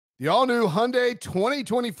The all-new Hyundai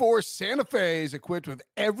 2024 Santa Fe is equipped with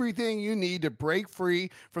everything you need to break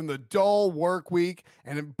free from the dull work week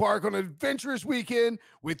and embark on an adventurous weekend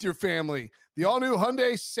with your family. The all-new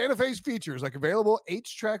Hyundai Santa Fe's features like available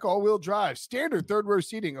H-Track all-wheel drive, standard third-row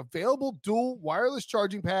seating, available dual wireless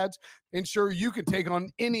charging pads, ensure you can take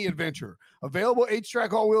on any adventure. Available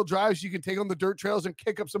H-Track all-wheel drives, you can take on the dirt trails and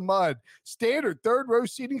kick up some mud. Standard third-row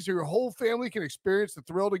seating so your whole family can experience the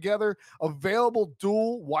thrill together. Available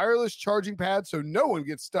dual wireless charging pads so no one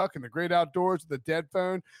gets stuck in the great outdoors with a dead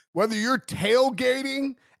phone. Whether you're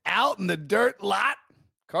tailgating out in the dirt lot,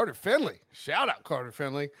 Carter Finley, shout out Carter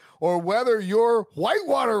Finley, or whether you're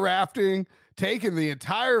whitewater rafting, taking the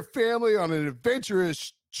entire family on an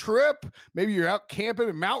adventurous trip, maybe you're out camping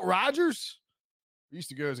at Mount Rogers. I used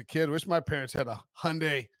to go as a kid. Wish my parents had a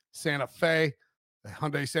Hyundai Santa Fe. The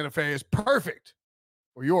Hyundai Santa Fe is perfect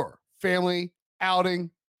for your family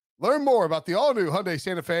outing. Learn more about the all-new Hyundai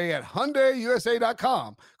Santa Fe at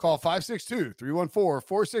HyundaiUSA.com. Call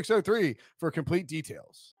 562-314-4603 for complete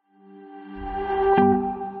details.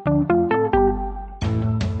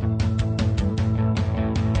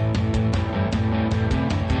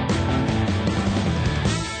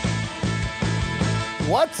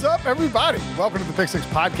 What's up, everybody? Welcome to the Pick Six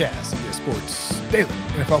Podcast, CBS Sports Daily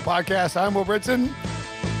NFL Podcast. I'm Will Brinson,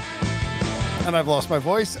 and I've lost my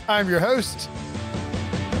voice. I'm your host.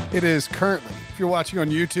 It is currently, if you're watching on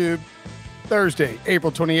YouTube, Thursday,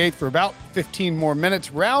 April 28th for about 15 more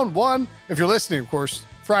minutes. Round one, if you're listening, of course,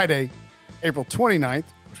 Friday, April 29th,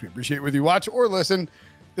 which we appreciate whether you watch or listen.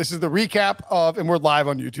 This is the recap of, and we're live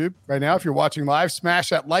on YouTube right now. If you're watching live, smash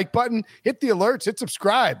that like button, hit the alerts, hit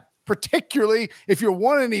subscribe. Particularly if you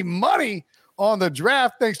want any money on the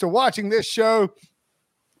draft, thanks to watching this show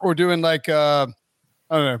or doing like, I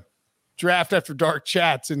don't know, draft after dark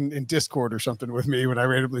chats in Discord or something with me when I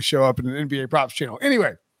randomly show up in an NBA props channel.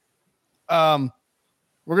 Anyway, we're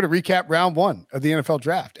going to recap round one of the NFL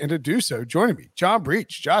draft. And to do so, joining me, John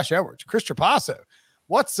Breach, Josh Edwards, Chris Trapasso.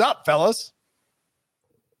 What's up, fellas?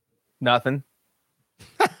 Nothing.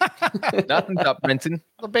 Nothing's up, Brinson.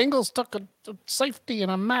 The Bengals took a safety,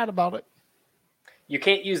 and I'm mad about it. You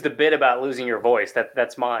can't use the bit about losing your voice.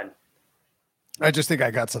 That's mine. I just think I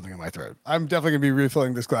got something in my throat. I'm definitely going to be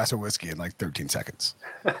refilling this glass of whiskey in like 13 seconds.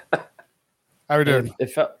 How are we doing?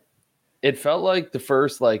 It felt like the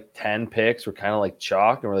first like 10 picks were kind of like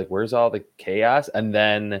chalk, and we're like, where's all the chaos? And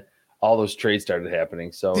then all those trades started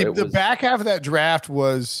happening. So the back half of that draft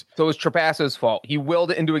was... So it was Trapasso's fault. He willed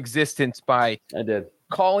it into existence by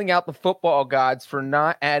calling out the football gods for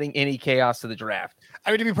not adding any chaos to the draft. I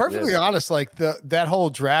mean, to be perfectly honest, like that whole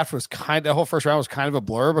draft was the whole first round was kind of a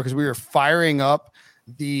blur because we were firing up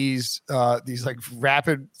these like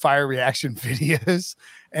rapid fire reaction videos.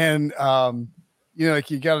 And, you know, like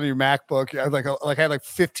you got on your MacBook, I had like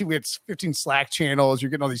 15, we had 15 Slack channels. You're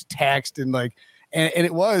getting all these texts and like, and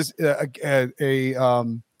it was a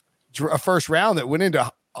first round that went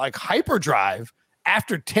into like hyperdrive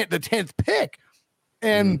after the 10th pick.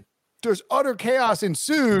 And there's utter chaos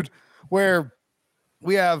ensued where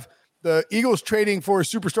we have the Eagles trading for a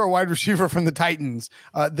superstar wide receiver from the Titans.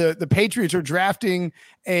 The Patriots are drafting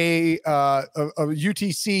a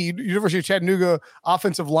UTC, University of Chattanooga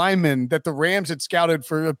offensive lineman that the Rams had scouted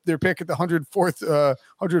for their pick at the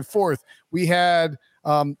 104th. We had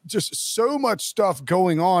just so much stuff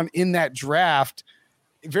going on in that draft.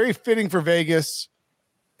 Very fitting for Vegas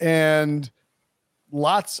and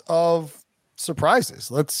lots of surprises.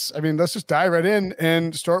 Let's just dive right in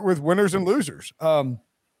and start with winners and losers.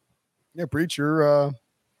 Yeah, Breach, you're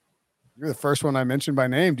the first one I mentioned by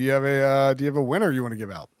name. Do you have a winner you want to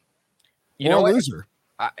give out? Or a loser?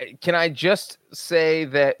 Can I just say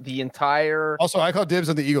that the entire... Also, I call dibs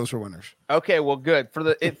on the Eagles for winners. Okay, well, good. For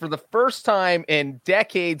the first time in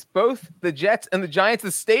decades, both the Jets and the Giants,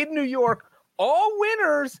 the state of New York, all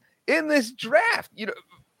winners in this draft. You know,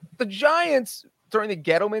 the Giants during the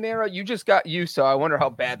Gettleman era, you just got used. So I wonder how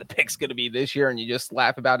bad the pick's going to be this year, and you just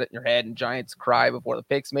laugh about it in your head. And Giants cry before the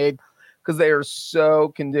pick's made because they are so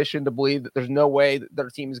conditioned to believe that there's no way that their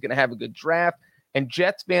team is going to have a good draft. And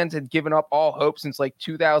Jets fans had given up all hope since like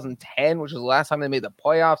 2010, which was the last time they made the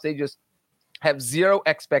playoffs. They just have zero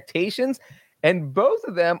expectations. And both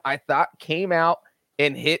of them, I thought, came out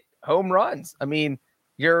and hit home runs. I mean,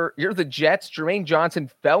 you're the Jets. Jermaine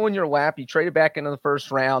Johnson fell in your lap. You traded back into the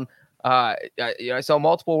first round. I saw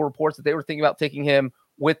multiple reports that they were thinking about taking him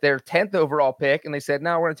with their 10th overall pick. And they said,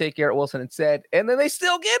 no, we're going to take Garrett Wilson instead. And then they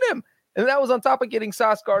still get him. And that was on top of getting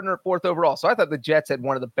Sauce Gardner at 4th overall. So I thought the Jets had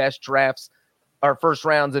one of the best drafts or first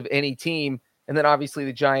rounds of any team. And then obviously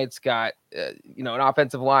the Giants got, an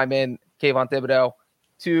offensive lineman, Kayvon Thibodeau,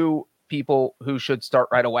 2 people who should start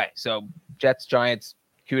right away. So Jets, Giants,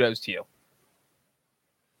 kudos to you.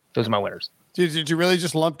 Those are my winners. Did you really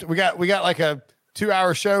just lump? We got like a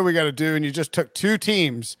 2-hour show we got to do, and you just took two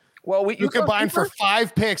teams. Well, you combined for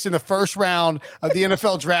 5 picks in the first round of the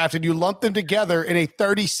NFL draft, and you lumped them together in a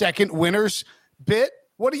 30-second winners bit.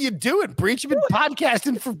 What are you doing, Breach? You've been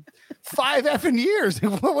podcasting for 5 effing years.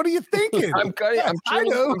 What are you thinking? I'm trimming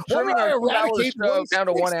our 2-hour show down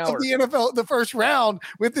to 1 hour. The NFL, the first round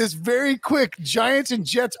with this very quick Giants and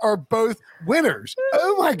Jets are both winners.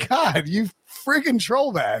 Oh my God, you freaking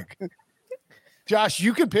troll bag. Josh,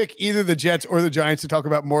 you can pick either the Jets or the Giants to talk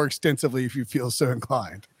about more extensively if you feel so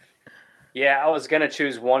inclined. Yeah, I was gonna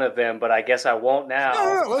choose one of them, but I guess I won't now.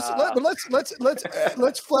 No.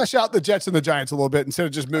 Let's flesh out the Jets and the Giants a little bit instead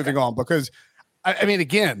of just moving on, because I mean,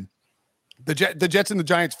 again, the Jets and the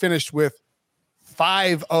Giants finished with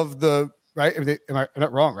 5 of the right. Am I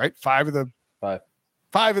not wrong? Right, 5 of the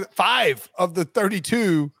 5 of the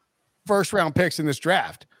 32 first round picks in this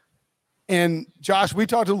draft. And Josh, we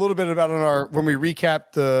talked a little bit about it when we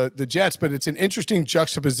recapped the Jets, but it's an interesting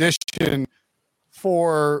juxtaposition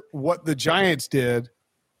for what the Giants did.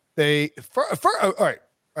 All right,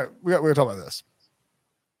 we're gonna talk about this.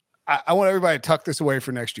 I want everybody to tuck this away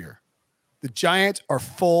for next year. The Giants are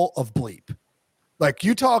full of bleep. Like,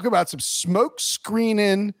 you talk about some smoke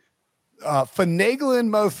screening, finagling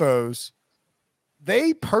mofos.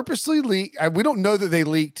 They purposely leak. We don't know that they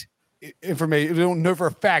leaked information. We don't know for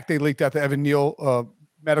a fact they leaked out the Evan Neal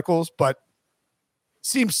medicals, but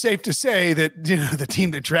seems safe to say that, you know, the team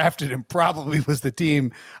that drafted him probably was the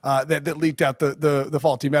team that leaked out the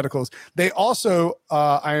faulty medicals. They also,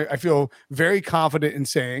 I feel very confident in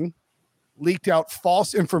saying, leaked out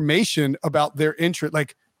false information about their interest,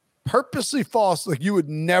 like purposely false. Like, you would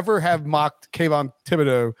never have mocked Kayvon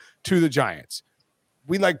Thibodeau to the Giants.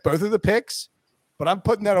 We like both of the picks, but I'm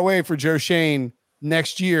putting that away for Joe Schoen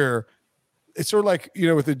next year. It's sort of like, you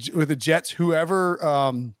know, with the Jets, whoever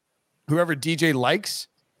DJ likes,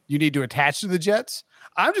 you need to attach to the Jets.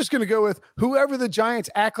 I'm just going to go with whoever the Giants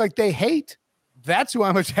act like they hate. That's who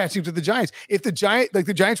I'm attaching to the Giants. If the Giants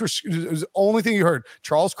were the only thing you heard,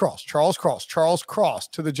 Charles Cross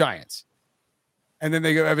to the Giants. And then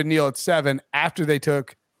they go Evan Neal at 7 after they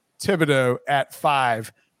took Thibodeau at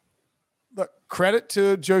 5. Look, credit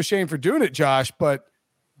to Joe Schoen for doing it, Josh, but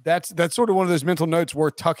that's sort of one of those mental notes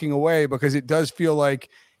worth tucking away, because it does feel like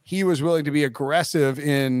he was willing to be aggressive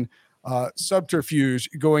in subterfuge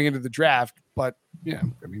going into the draft. But, yeah,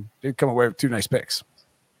 I mean, they'd come away with 2 nice picks.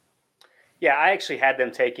 Yeah, I actually had them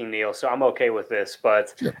taking Neal, so I'm okay with this.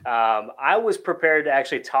 But sure. I was prepared to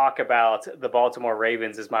actually talk about the Baltimore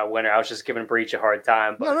Ravens as my winner. I was just giving Breach a hard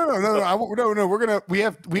time. But, No.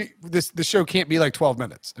 The show can't be like 12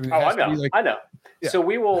 minutes. I mean, I know. Yeah. So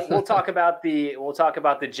we'll talk about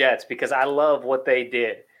the Jets, because I love what they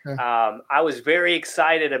did. Okay. I was very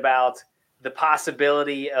excited about the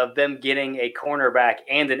possibility of them getting a cornerback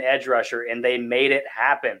and an edge rusher, and they made it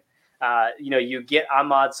happen. You get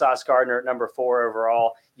Ahmad Sauce Gardner at number 4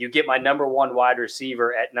 overall. You get my number 1 wide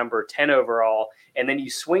receiver at number 10 overall. And then you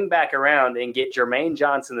swing back around and get Jermaine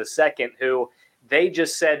Johnson II, who they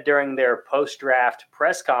just said during their post-draft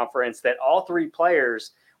press conference that all 3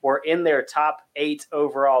 players were in their top 8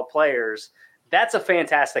 overall players. That's a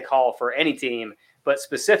fantastic haul for any team, but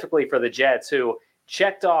specifically for the Jets, who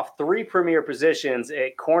checked off 3 premier positions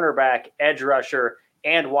at cornerback, edge rusher,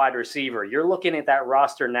 and wide receiver. You're looking at that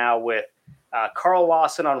roster now with Carl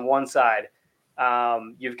Lawson on one side.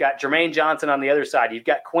 You've got Jermaine Johnson on the other side. You've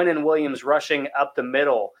got Quinnen Williams rushing up the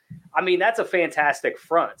middle. I mean, that's a fantastic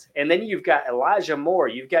front. And then you've got Elijah Moore.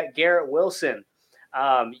 You've got Garrett Wilson.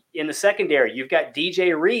 In the secondary, you've got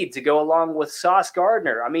DJ Reed to go along with Sauce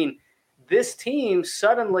Gardner. I mean, this team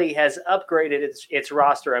suddenly has upgraded its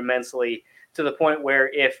roster immensely, to the point where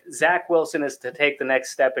if Zach Wilson is to take the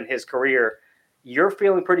next step in his career, you're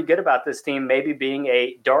feeling pretty good about this team maybe being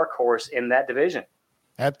a dark horse in that division.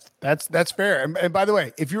 That's fair. And by the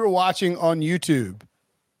way, if you were watching on YouTube,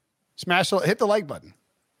 hit the like button.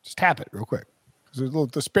 Just tap it real quick. There's a little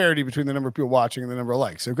disparity between the number of people watching and the number of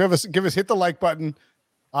likes. So give us hit the like button.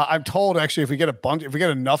 I'm told, actually, if we get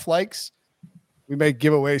enough likes, we may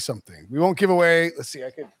give away something. We won't give away. Let's see.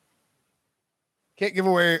 Can't give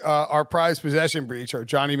away our prize possession, Breach, our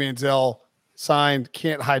Johnny Manziel signed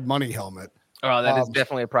Can't Hide Money helmet. Oh, that is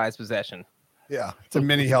definitely a prized possession. Yeah, it's a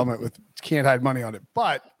mini helmet with Can't Hide Money on it.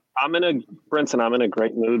 But I'm in a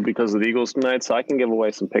great mood because of the Eagles tonight, so I can give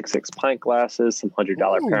away some Pick 6 pint glasses, some $100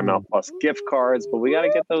 Paramount Plus gift cards, but we got to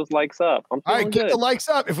get those likes up. All right, get the likes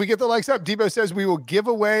up. If we get the likes up, Debo says we will give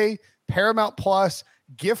away Paramount Plus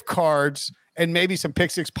gift cards and maybe some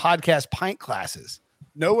Pick 6 podcast pint glasses.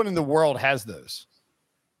 No one in the world has those.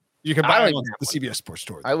 You can buy them on the CBS Sports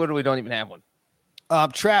Store. I literally don't even have one.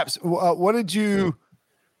 Traps, what did you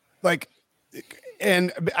like?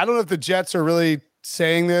 And I don't know if the Jets are really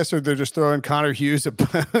saying this or they're just throwing Connor Hughes a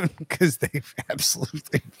bone because they've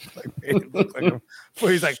absolutely made it look like him.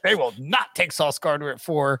 He's like, they will not take Sauce Gardner at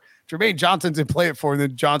 4. Jermaine Johnson's in play at 4, and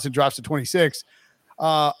then Johnson drops to 26.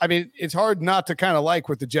 I mean, it's hard not to kind of like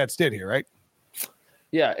what the Jets did here, right?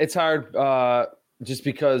 Yeah, it's hard just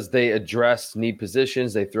because they address need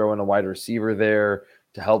positions. They throw in a wide receiver there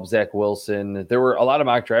to help Zach Wilson. There were a lot of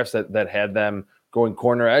mock drafts that had them going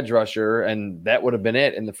corner edge rusher, and that would have been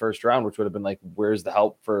it in the first round, which would have been like, where's the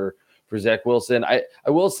help for Zach Wilson? I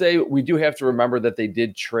will say we do have to remember that they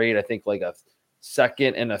did trade, I think, like a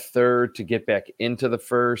second and a third to get back into the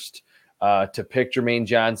first to pick Jermaine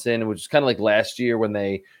Johnson, which is kind of like last year when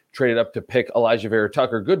they traded up to pick Elijah Vera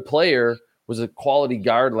Tucker. Good player, was a quality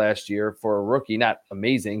guard last year for a rookie. Not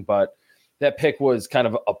amazing, but that pick was kind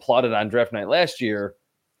of applauded on draft night last year.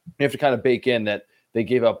 You have to kind of bake in that they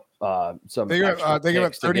gave up some. They gave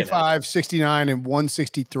up 35, 69, and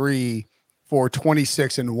 163 for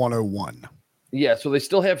 26 and 101. Yeah, so they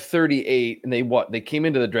still have 38, and they came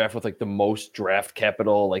into the draft with like the most draft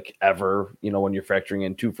capital like ever, when you're factoring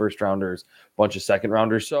in 2 first rounders, a bunch of second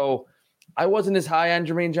rounders. So I wasn't as high on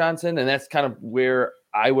Jermaine Johnson, and that's kind of where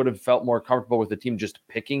I would have felt more comfortable with the team just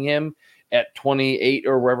picking him at 28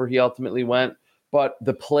 or wherever he ultimately went. But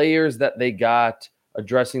the players that they got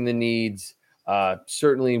addressing the needs,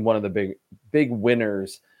 certainly one of the big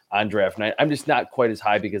winners on draft night. I'm just not quite as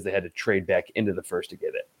high because they had to trade back into the first to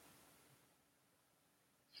get it.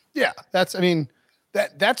 Yeah, that's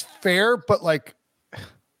fair, but like,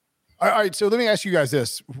 all right. So let me ask you guys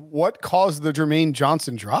this: what caused the Jermaine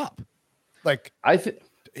Johnson drop? Like, I think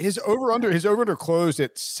his over under closed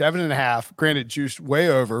at 7.5. Granted, juiced way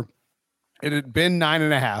over. It had been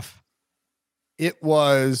 9.5. It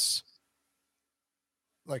was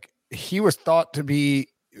like he was thought to be,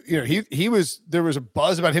 he was. There was a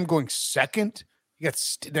buzz about him going second.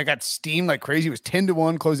 They got steamed like crazy. It was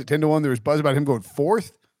 10-1, closed at 10-1. There was buzz about him going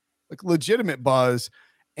 4th. Like legitimate buzz.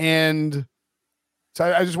 And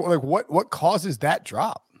so I just like what causes that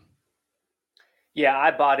drop? Yeah, I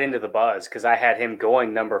bought into the buzz because I had him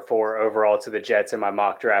going number 4 overall to the Jets in my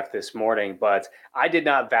mock draft this morning, but I did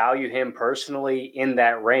not value him personally in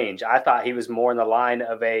that range. I thought he was more in the line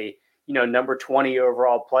of a, number 20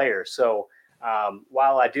 overall player. So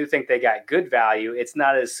while I do think they got good value, it's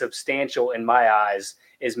not as substantial in my eyes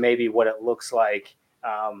as maybe what it looks like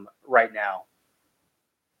right now.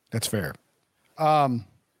 That's fair.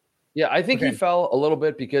 Yeah, I think he fell a little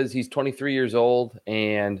bit because he's 23 years old.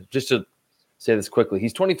 And just to say this quickly,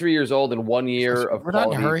 he's 23 years old in 1 year of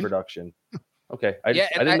quality production. Okay. I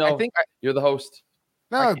didn't know. I think you're the host.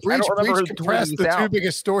 No, Breach compressed the 2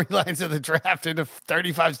 biggest storylines of the draft into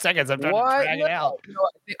 35 seconds. I'm trying to drag it out.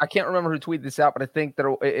 I can't remember who tweeted this out, but I think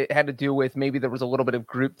that it had to do with maybe there was a little bit of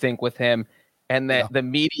groupthink with him, and that the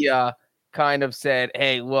media kind of said,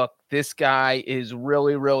 hey, look, this guy is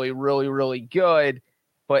really, really, really, really good,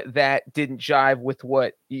 but that didn't jive with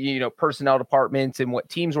what, personnel departments and what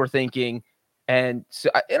teams were thinking. And so,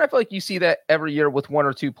 I feel like you see that every year with 1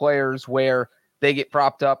 or 2 players where they get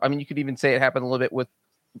propped up. I mean, you could even say it happened a little bit with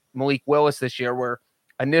Malik Willis this year, where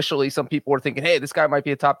initially some people were thinking, hey, this guy might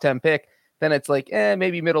be a top 10 pick. Then it's like,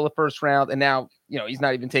 maybe middle of the first round. And now, he's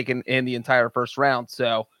not even taken in the entire first round.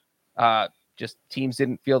 So just teams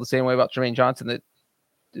didn't feel the same way about Jermaine Johnson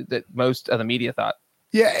that most of the media thought.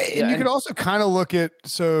 Yeah. And you could also kind of look at,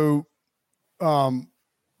 with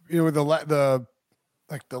the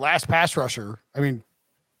last pass rusher,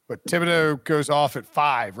 but Thibodeau goes off at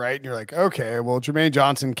 5, right? And you're like, okay, well, Jermaine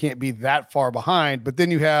Johnson can't be that far behind. But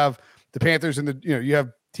then you have the Panthers and you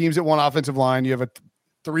have teams that want offensive line. You have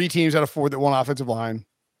 3 teams out of 4 that want offensive line.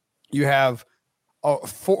 You have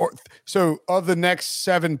 4. So of the next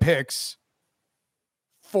 7 picks,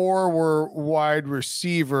 4 were wide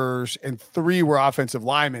receivers and 3 were offensive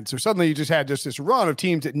linemen. So suddenly you just had this run of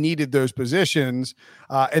teams that needed those positions.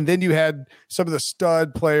 And then you had some of the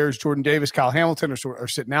stud players, Jordan Davis, Kyle Hamilton are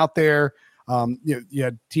sitting out there. You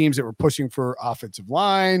had teams that were pushing for offensive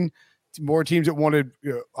line, more teams that wanted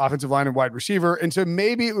offensive line and wide receiver. And so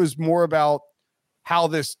maybe it was more about how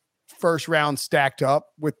this first round stacked up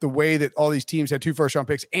with the way that all these teams had 2 first round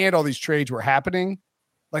picks and all these trades were happening.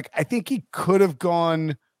 Like, I think he could have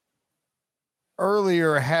gone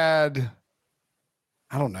earlier had,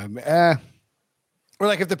 I don't know, or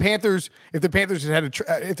like if the Panthers had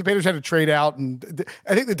to trade out, and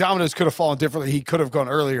I think the dominoes could have fallen differently. He could have gone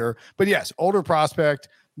earlier, but yes, older prospect,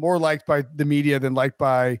 more liked by the media than liked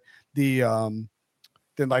by the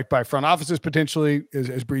than liked by front offices potentially,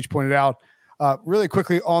 as Breach pointed out. Really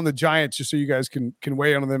quickly on the Giants, just so you guys can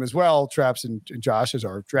weigh in on them as well, Traps and Josh as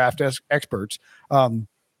our draft experts.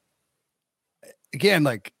 Again,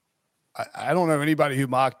 like I don't know anybody who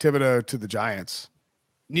mocked Thibodeau to the Giants.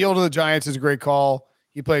 Neal to the Giants is a great call.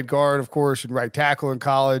 He played guard, of course, and right tackle in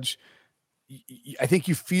college. I think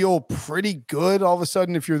you feel pretty good all of a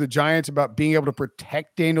sudden if you're the Giants about being able to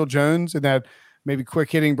protect Daniel Jones and that maybe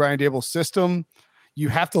quick hitting Brian Daboll's system. You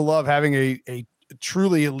have to love having a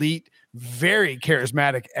truly elite, very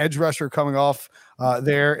charismatic edge rusher coming off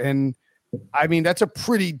there. And I mean, that's a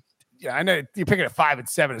pretty, I know you're picking at 5 and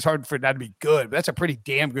 7. It's hard for it not to be good, but that's a pretty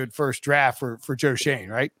damn good first draft for Joe Schoen,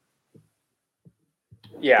 right?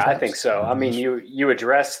 Yeah, I think so. I mean, you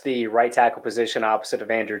address the right tackle position opposite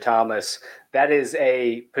of Andrew Thomas. That is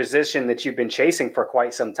a position that you've been chasing for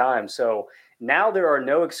quite some time. So now there are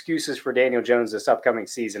no excuses for Daniel Jones this upcoming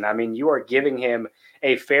season. I mean, you are giving him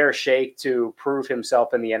a fair shake to prove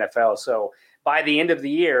himself in the NFL. So by the end of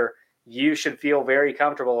the year, you should feel very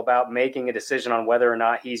comfortable about making a decision on whether or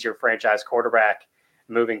not he's your franchise quarterback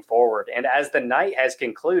moving forward. And as the night has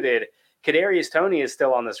concluded, Kadarius Toney is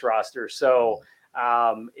still on this roster. So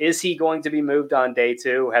is he going to be moved on day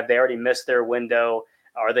 2? Have they already missed their window?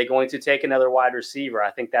 Are they going to take another wide receiver?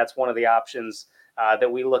 I think that's one of the options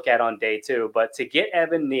that we look at on day 2. But to get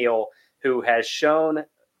Evan Neal, who has shown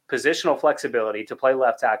positional flexibility to play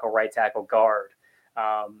left tackle, right tackle, guard,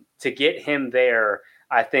 to get him there,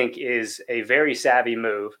 I think is a very savvy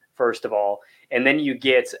move, first of all. And then you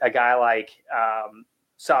get a guy like not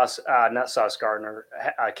Sauce Gardner,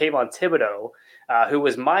 Kayvon Thibodeau, who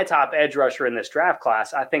was my top edge rusher in this draft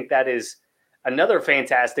class. I think that is another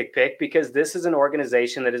fantastic pick because this is an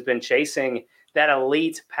organization that has been chasing that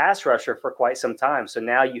elite pass rusher for quite some time. So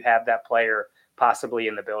now you have that player possibly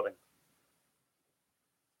in the building.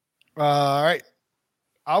 All right.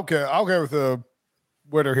 I'll go with the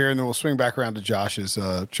winner here, and then we'll swing back around to Josh's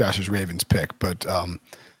Ravens pick. But Devo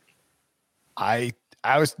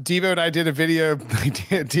and I did a video.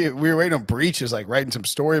 We were waiting on Breaches, like writing some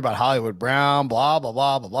story about Hollywood Brown, blah, blah,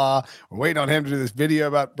 blah, blah, blah. We're waiting on him to do this video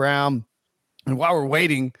about Brown. And while we're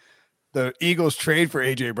waiting, the Eagles trade for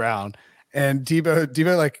AJ Brown. And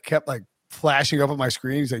Devo like kept like flashing up on my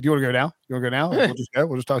screen. He's like, "Do you want to go now? You want to go now? Like, we'll just go.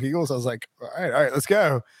 We'll just talk Eagles." I was like, all right, let's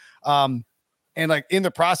go. And like in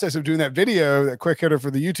the process of doing that video, that quick hitter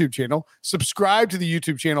for the YouTube channel, subscribe to the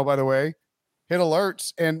YouTube channel, by the way, hit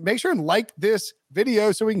alerts, and make sure and like this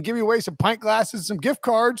video so we can give you away some pint glasses, some gift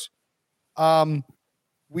cards. I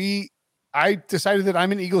decided that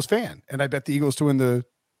I'm an Eagles fan, and I bet the Eagles to win the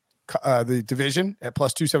division at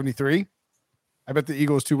plus 273. I bet the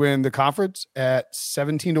Eagles to win the conference at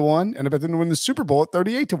 17-1, and I bet them to win the Super Bowl at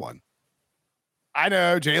 38-1. I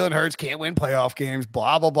know Jalen Hurts can't win playoff games,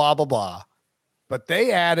 blah, blah, blah, blah, blah. But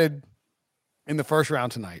they added in the first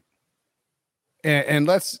round tonight. And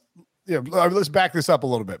let's back this up a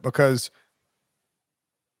little bit because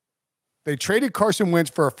they traded Carson Wentz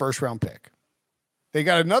for a first-round pick. They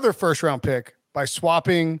got another first-round pick by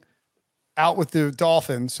swapping out with the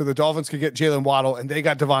Dolphins so the Dolphins could get Jalen Waddle, and they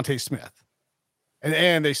got Devontae Smith.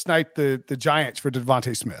 And they sniped the Giants for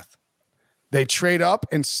Devontae Smith. They trade up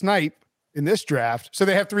and snipe in this draft. So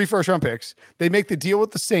they have 3 first-round picks. They make the deal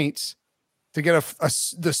with the Saints to get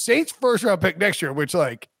the Saints first-round pick next year, which,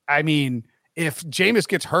 like, I mean, if Jameis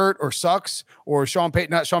gets hurt or sucks or Sean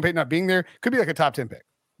Payton not being there, could be like a top 10 pick.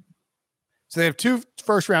 So they have 2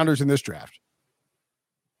 first-rounders in this draft.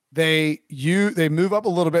 They move up a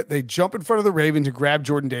little bit. They jump in front of the Ravens and grab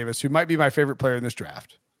Jordan Davis, who might be my favorite player in this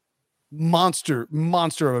draft. Monster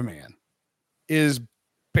of a man. Is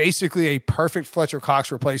basically a perfect Fletcher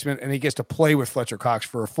Cox replacement, and he gets to play with Fletcher Cox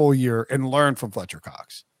for a full year and learn from Fletcher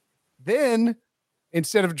Cox. Then,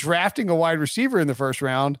 instead of drafting a wide receiver in the first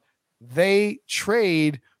round, they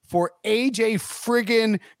trade for AJ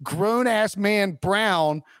friggin' grown-ass man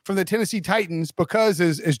Brown from the Tennessee Titans because,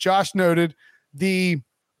 as Josh noted, the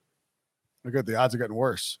odds are getting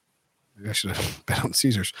worse. Maybe I should have bet on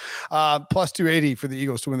Caesars. Plus 280 for the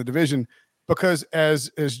Eagles to win the division because, as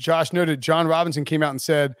Josh noted, John Robinson came out and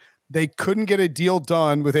said they couldn't get a deal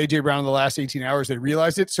done with A.J. Brown in the last 18 hours. They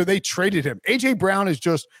realized it, so they traded him. A.J. Brown is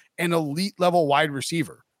just an elite-level wide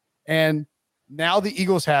receiver. And now the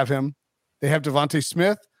Eagles have him. They have Devontae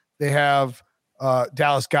Smith. They have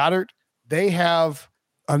Dallas Goedert. They have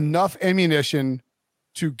enough ammunition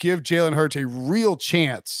to give Jalen Hurts a real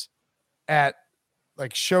chance at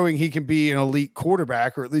like showing he can be an elite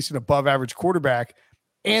quarterback or at least an above average quarterback.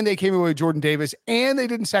 And they came away with Jordan Davis and they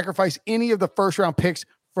didn't sacrifice any of the first round picks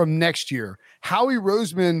from next year. Howie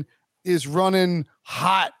Roseman is running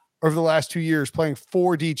hot over the last 2 years playing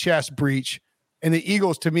 4D chess Breach. And the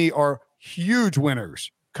Eagles, to me, are huge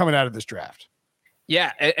winners coming out of this draft.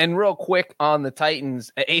 Yeah, and real quick on the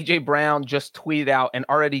Titans, A.J. Brown just tweeted out and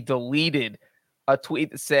already deleted a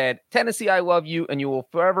tweet that said, Tennessee, I love you, and you will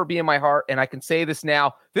forever be in my heart. And I can say this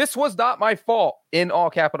now. This was not my fault, in all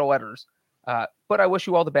capital letters. But I wish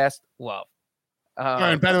you all the best. Love.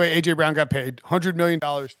 And by the way, A.J. Brown got paid $100 million,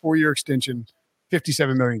 4-year extension,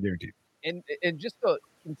 $57 million guaranteed. And just to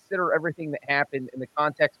consider everything that happened and the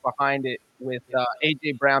context behind it with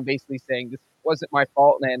A.J. Brown basically saying this wasn't my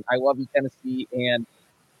fault, and I love you, Tennessee, and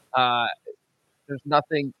there's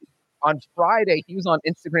nothing. On Friday, he was on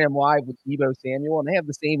Instagram Live with Deebo Samuel, and they have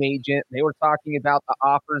the same agent. They were talking about the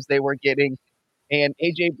offers they were getting, and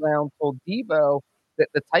A.J. Brown told Deebo that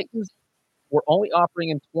the Titans were only offering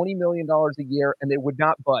him $20 million a year, and they would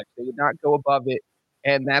not budge. They would not go above it,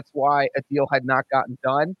 and that's why a deal had not gotten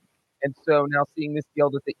done. And so now seeing this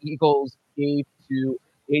deal that the Eagles gave to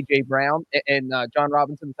A.J. Brown, and John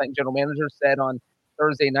Robinson, the Titan general manager, said on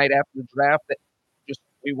Thursday night after the draft that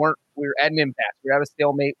we were at an impasse. We were at a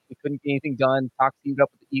stalemate. We couldn't get anything done. Talks teamed up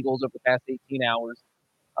with the Eagles over the past 18 hours.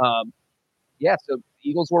 So the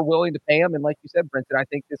Eagles were willing to pay him. And like you said, Brenton, I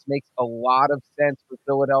think this makes a lot of sense for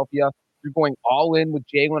Philadelphia. You're going all in with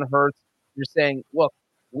Jalen Hurts. You're saying, look,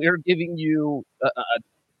 we're giving you a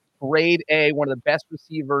grade A, one of the best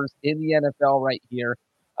receivers in the NFL right here.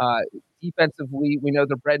 Defensively, we know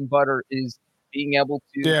the bread and butter is being able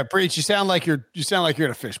to. Yeah, Breach, you sound like you're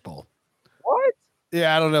in a fishbowl. What?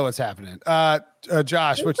 Yeah, I don't know what's happening.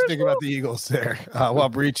 Josh, what you think about the Eagles there? While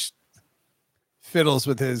Breach fiddles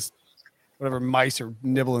with his whatever mice are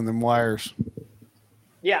nibbling them wires.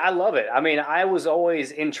 Yeah, I love it. I mean, I was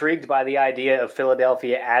always intrigued by the idea of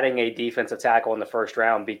Philadelphia adding a defensive tackle in the first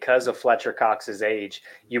round because of Fletcher Cox's age.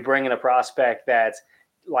 You bring in a prospect that's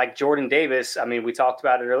like Jordan Davis. I mean, we talked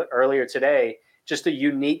about it earlier today, just a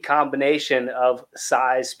unique combination of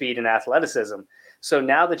size, speed, and athleticism. So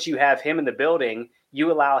now that you have him in the building,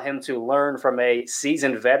 you allow him to learn from a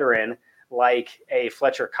seasoned veteran like a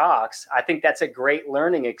Fletcher Cox. I think that's a great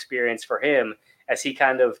learning experience for him as he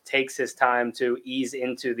kind of takes his time to ease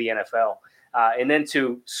into the NFL. And then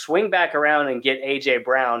to swing back around and get A.J.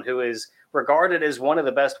 Brown, who is regarded as one of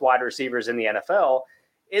the best wide receivers in the NFL,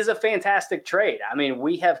 is a fantastic trade. I mean,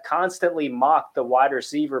 we have constantly mocked the wide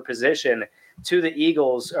receiver position to the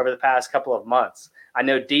Eagles over the past couple of months. I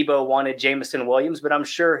know Deebo wanted Jameson Williams, but I'm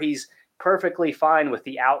sure he's perfectly fine with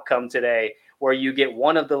the outcome today where you get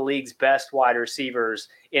one of the league's best wide receivers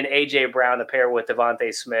in A.J. Brown to pair with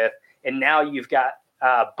Devontae Smith. And now you've got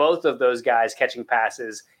both of those guys catching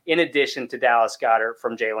passes in addition to Dallas Goedert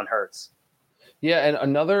from Jalen Hurts. Yeah, and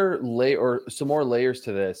another layer or some more layers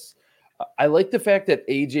to this. I like the fact that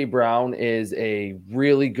A.J. Brown is a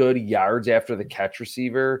really good yards after the catch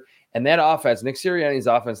receiver. And that offense, Nick Sirianni's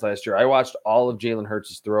offense last year, I watched all of Jalen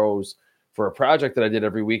Hurts' throws for a project that I did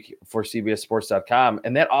every week for CBSSports.com.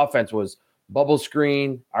 And that offense was bubble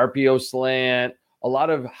screen, RPO slant, a lot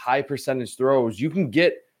of high percentage throws. You can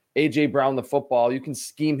get A.J. Brown the football. You can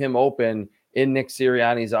scheme him open in Nick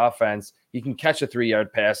Sirianni's offense. He can catch a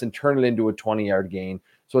 3-yard pass and turn it into a 20-yard gain.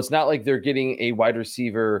 So it's not like they're getting a wide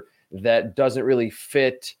receiver that doesn't really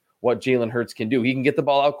fit what Jalen Hurts can do. He can get the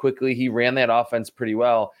ball out quickly. He ran that offense pretty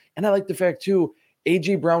well. And I like the fact, too,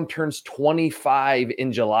 A.J. Brown turns 25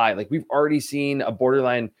 in July. Like, we've already seen a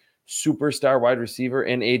borderline superstar wide receiver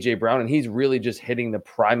in A.J. Brown, and he's really just hitting the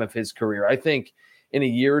prime of his career. I think in a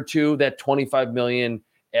year or two, that $25 million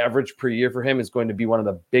average per year for him is going to be one of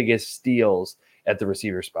the biggest steals at the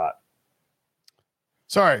receiver spot.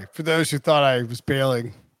 Sorry, for those who thought I was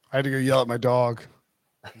bailing, I had to go yell at my dog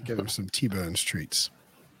and give him some T-Bones treats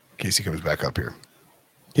in case he comes back up here.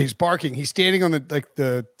 He's barking. He's standing on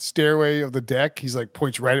the stairway of the deck. He's like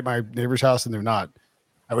points right at my neighbor's house, and they're not,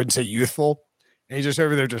 I wouldn't say youthful. And he's just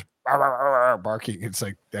over there just barking. It's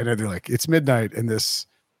like, I know they're like, it's midnight, and this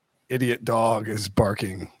idiot dog is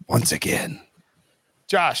barking once again.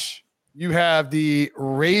 Josh, you have the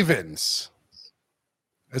Ravens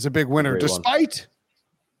as a big winner, despite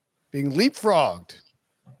being leapfrogged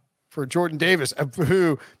for Jordan Davis,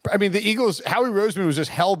 who, I mean, the Eagles, Howie Roseman was just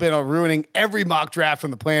hell-bent on ruining every mock draft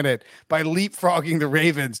on the planet by leapfrogging the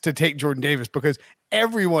Ravens to take Jordan Davis because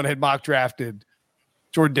everyone had mock drafted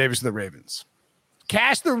Jordan Davis to the Ravens.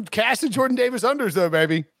 Cast the Jordan Davis unders, though,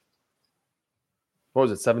 baby. What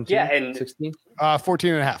was it, 17? Yeah, and 16?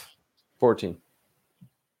 14 and a half. 14.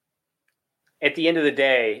 At the end of the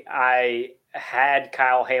day, I had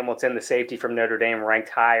Kyle Hamilton, the safety from Notre Dame, ranked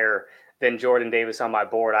higher than Jordan Davis on my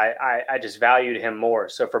board. I just valued him more.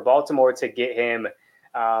 So for Baltimore to get him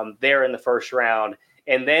there in the first round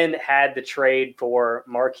and then had the trade for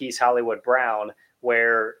Marquise Hollywood Brown,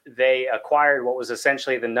 where they acquired what was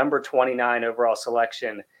essentially the number 29 overall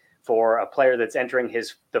selection for a player that's entering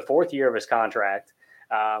the fourth year of his contract.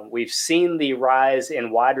 We've seen the rise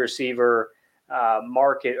in wide receiver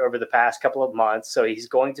market over the past couple of months, so he's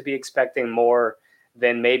going to be expecting more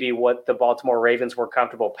than maybe what the Baltimore Ravens were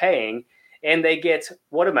comfortable paying, and they get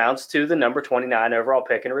what amounts to the number 29 overall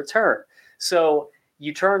pick in return. So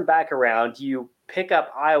you turn back around, you pick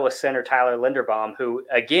up Iowa center Tyler Linderbaum, who,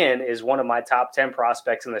 again, is one of my top 10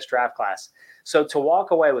 prospects in this draft class. So to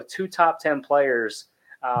walk away with 2 top 10 players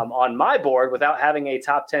on my board without having a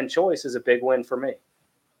top 10 choice is a big win for me.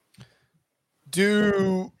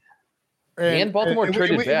 And Baltimore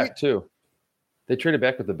traded back, too. They traded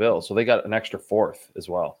back with the Bills, so they got an extra 4th as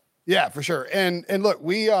well. Yeah, for sure. And look,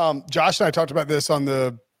 we Josh and I talked about this on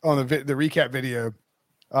the recap video.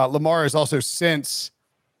 Lamar has also since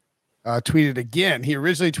tweeted again. He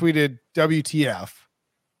originally tweeted WTF.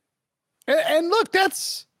 And look,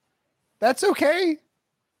 that's okay.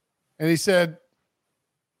 And he said,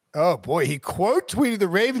 oh boy, he quote tweeted the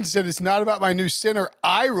Ravens, said, it's not about my new center.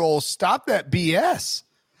 Eye roll. Stop that BS.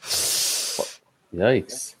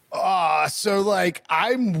 Yikes. So like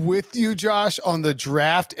I'm with you, Josh, on the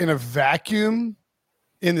draft in a vacuum,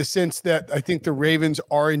 in the sense that I think the Ravens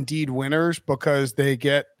are indeed winners because they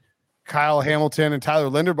get Kyle Hamilton and Tyler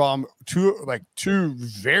Linderbaum, two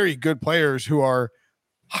very good players who are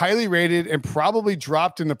highly rated and probably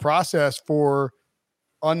dropped in the process for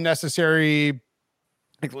unnecessary.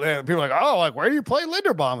 Like, people are like, oh, like, where do you play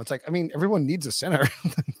Linderbaum? It's like, I mean, everyone needs a center.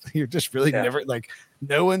 You're just really never like,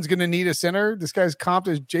 no one's going to need a center. This guy's comped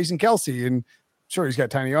as Jason Kelsey, and sure, he's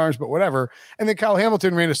got tiny arms, but whatever. And then Kyle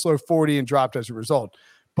Hamilton ran a slow 40 and dropped as a result.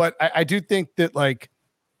 But I do think that like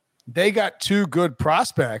they got 2 good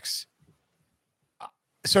prospects.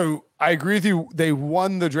 So I agree with you. They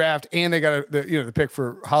won the draft and they got the pick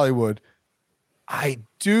for Hollywood. I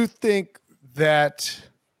do think that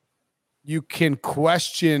you can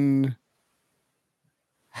question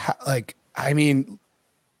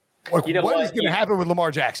what is going to happen with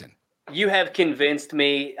Lamar Jackson? You have convinced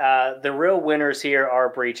me. The real winners here are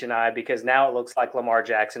Breach and I, because now it looks like Lamar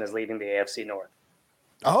Jackson is leaving the AFC North.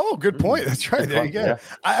 Oh, good point. That's right. There you go. Yeah.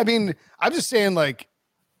 I mean, I'm just saying, like,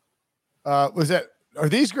 are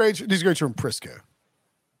these grades? These grades from Prisco.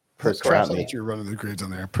 Prisco, you're running the grades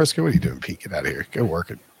on there. Prisco, what are you doing, Pete? Get out of here. Go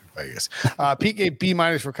work it. Vegas. Pete gave B-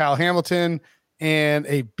 for Kyle Hamilton and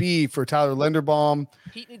a B for Tyler Linderbaum.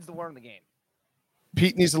 Pete needs to learn the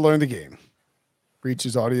game.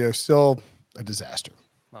 Breach's audio still a disaster.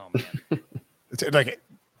 Oh man.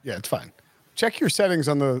 It's fine. Check your settings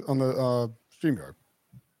on the StreamYard.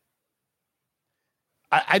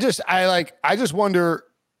 I just wonder.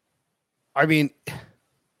 I mean,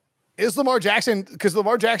 is Lamar Jackson, because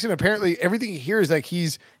Lamar Jackson, apparently everything he hears, like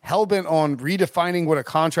he's hell-bent on redefining what a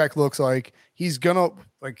contract looks like. He's gonna,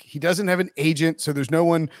 he doesn't have an agent, so there's no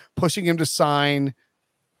one pushing him to sign.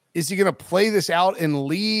 Is he gonna play this out and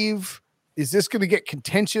leave? Is this gonna get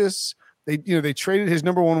contentious? They traded his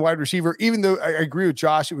number 1 wide receiver, even though I agree with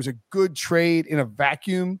Josh, it was a good trade in a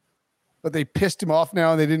vacuum, but they pissed him off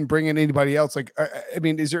now and they didn't bring in anybody else. Like, I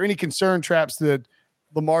mean, is there any concern, Traps, that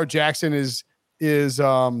Lamar Jackson is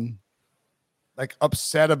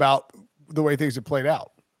upset about the way things have played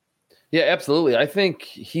out? Yeah, absolutely. I think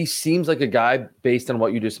he seems like a guy, based on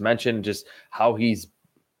what you just mentioned, just how he's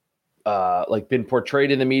been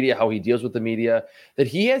portrayed in the media, how he deals with the media, that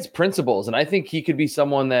he has principles. And I think he could be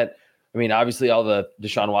someone that, I mean, obviously all the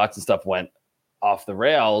Deshaun Watson stuff went off the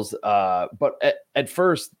rails. But at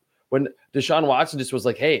first, when Deshaun Watson just was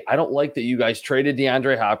like, hey, I don't like that you guys traded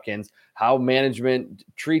DeAndre Hopkins, how management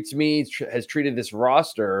treats me, has treated this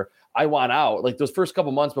roster, I want out. Like those first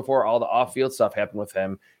couple months before all the off-field stuff happened with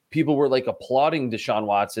him, people were like applauding Deshaun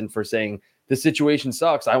Watson for saying, the situation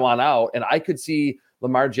sucks, I want out. And I could see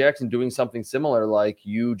Lamar Jackson doing something similar, like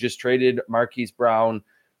you just traded Marquise Brown.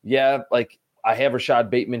 Yeah, like I have Rashad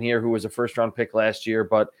Bateman here, who was a first-round pick last year,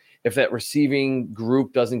 but if that receiving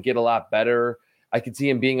group doesn't get a lot better, I could see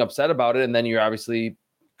him being upset about it. And then you obviously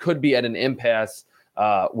could be at an impasse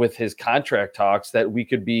with his contract talks, that we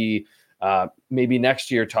could be maybe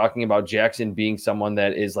next year talking about Jackson being someone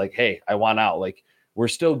that is like, hey, I want out. Like we're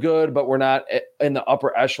still good, but we're not in the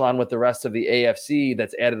upper echelon with the rest of the AFC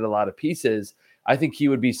that's added a lot of pieces. I think he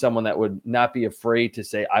would be someone that would not be afraid to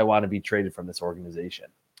say, I want to be traded from this organization.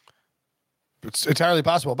 It's entirely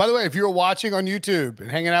possible. By the way, if you're watching on YouTube and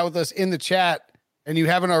hanging out with us in the chat and you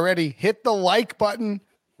haven't already, hit the like button.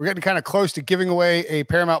 We're getting kind of close to giving away a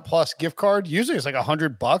Paramount Plus gift card. Usually it's like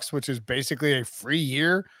 $100, which is basically a free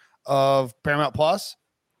year of Paramount Plus,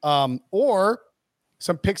 or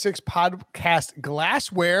some Pick Six podcast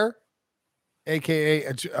glassware. aka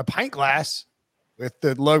a pint glass with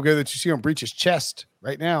the logo that you see on Breach's chest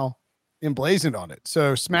right now emblazoned on it.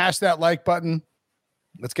 So smash that like button.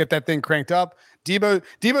 Let's get that thing cranked up.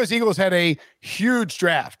 Debo's Eagles had a huge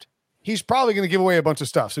draft. He's probably going to give away a bunch of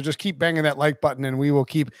stuff. So just keep banging that like button and we will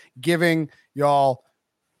keep giving y'all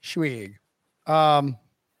swag.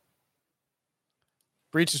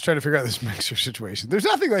 Breach is trying to figure out this mixer situation. There's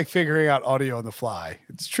nothing like figuring out audio on the fly.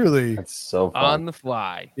 It's truly That's so fun. On the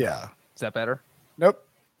fly. yeah. Is that better? Nope.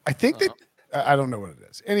 I think that I don't know what it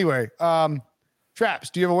is. Anyway, Traps,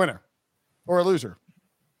 do you have a winner or a loser?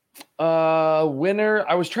 Winner.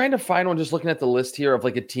 I was trying to find one just looking at the list here of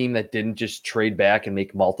like a team that didn't just trade back and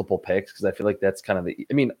make multiple picks because I feel like that's kind of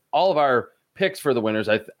all of our picks for the winners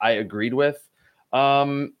I agreed with. I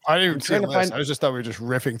didn't even see the list. I just thought we were just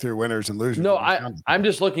riffing through winners and losers. No, I'm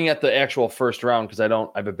just looking at the actual first round because I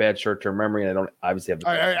have a bad short-term memory and I don't obviously have.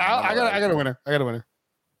 I got a winner.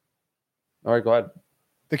 All right, go ahead.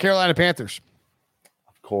 The Carolina Panthers.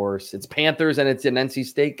 Of course, it's Panthers and it's an NC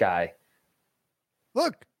State guy.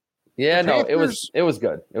 Look. Yeah, no, Panthers, it was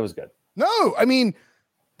good. It was good. No, I mean,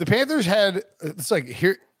 the Panthers had it's like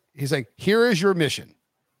here. He's like, here is your mission.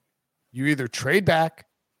 You either trade back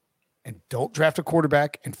and don't draft a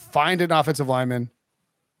quarterback and find an offensive lineman,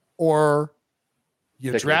 or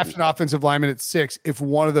you draft an offensive lineman at 6 if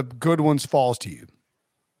one of the good ones falls to you.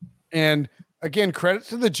 And again, credit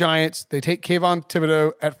to the Giants. They take Kayvon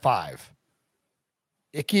Thibodeau at 5.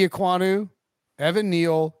 Ike Ekwonu, Evan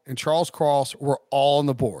Neal, and Charles Cross were all on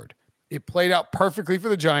the board. It played out perfectly for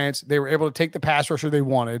the Giants. They were able to take the pass rusher they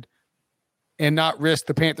wanted and not risk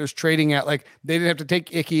the Panthers trading out. Like they didn't have to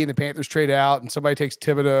take Icky and the Panthers trade out and somebody takes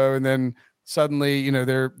Thibodeau and then suddenly,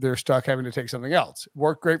 they're stuck having to take something else.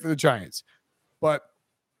 Worked great for the Giants. But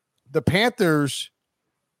the Panthers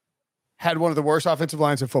had one of the worst offensive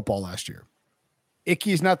lines in football last year.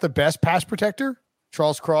 Icky's not the best pass protector.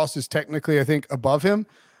 Charles Cross is technically, I think, above him.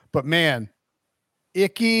 But man,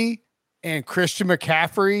 Icky and Christian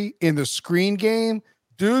McCaffrey in the screen game,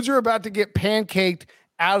 dudes are about to get pancaked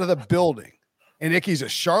out of the building. And Icky's a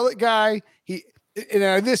Charlotte guy. I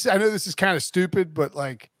know this is kind of stupid, but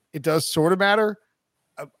like it does sort of matter.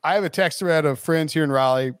 I have a text thread of friends here in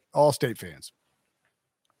Raleigh, all State fans.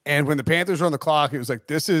 And when the Panthers were on the clock, it was like,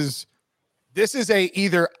 this is a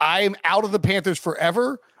either I'm out of the Panthers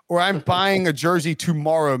forever or I'm buying a jersey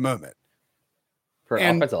tomorrow moment. For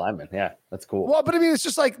an offensive lineman. Yeah, that's cool. Well, but I mean, it's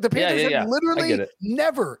just like the Panthers have literally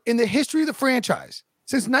never in the history of the franchise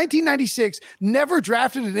since 1996, never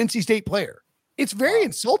drafted an NC State player. It's very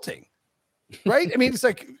insulting, right? I mean, it's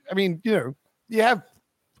like, you have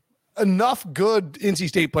enough good NC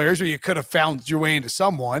State players where you could have found your way into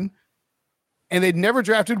someone, and they'd never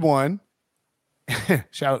drafted one.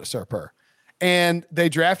 Shout out to Sir Purr. And they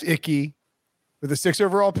draft Icky with a 6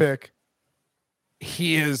 overall pick.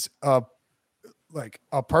 He is a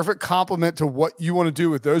perfect complement to what you want to do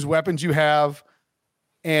with those weapons you have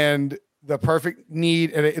and the perfect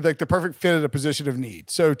need and the perfect fit at a position of need.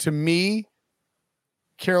 So to me,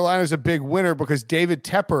 Carolina's a big winner because David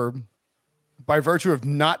Tepper, by virtue of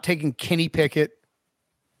not taking Kenny Pickett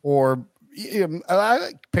or I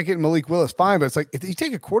like Pickett and Malik Willis, fine, but it's like if you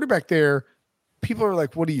take a quarterback there, people are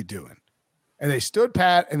like, what are you doing? And they stood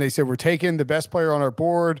pat and they said, we're taking the best player on our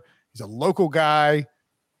board. He's a local guy.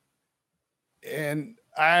 And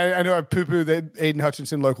I know I poo-poo the Aiden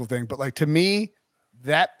Hutchinson local thing, but like to me,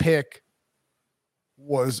 that pick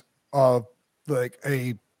was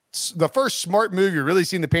the first smart move you're really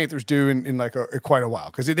seeing the Panthers do in like quite a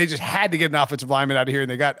while because they just had to get an offensive lineman out of here,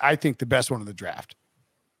 and they got, I think, the best one of the draft.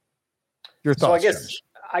 Your thoughts? So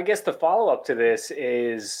I guess the follow-up to this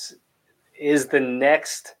is the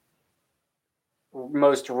next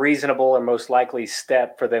most reasonable or most likely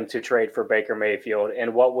step for them to trade for Baker Mayfield,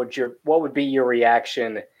 and what would be your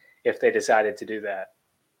reaction if they decided to do that?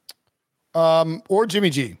 Or Jimmy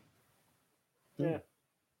G. Yeah.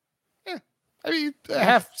 I mean,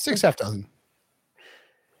 half dozen.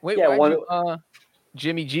 Wait, why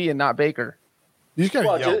Jimmy G and not Baker? You just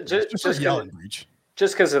gotta yell. Just yelling, Breach.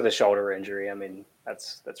 Just because of the shoulder injury. I mean,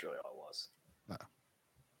 that's really all it was.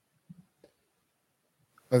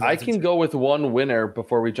 I can go with one winner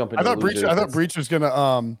before we jump into. I thought Breach was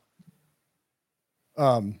gonna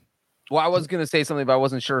Well, I was gonna say something, but I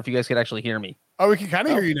wasn't sure if you guys could actually hear me. Oh, we can kind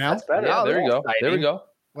of hear you now. That's better. Yeah, there you go. There we go.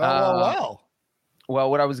 Well. Well,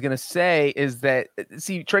 what I was gonna say is that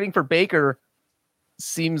trading for Baker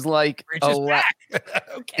seems like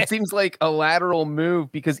it seems like a lateral move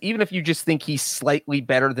because even if you just think he's slightly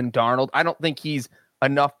better than Darnold, I don't think he's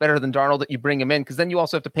enough better than Darnold that you bring him in because then you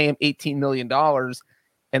also have to pay him $18 million.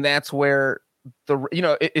 And that's where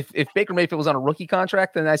if Baker Mayfield was on a rookie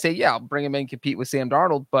contract, then I say, yeah, I'll bring him in and compete with Sam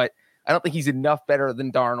Darnold. But I don't think he's enough better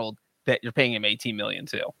than Darnold that you're paying him $18 million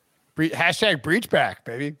to. Hashtag breach back,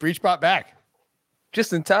 baby. Breach bot back.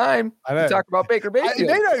 Just in time to talk about Baker Mayfield. It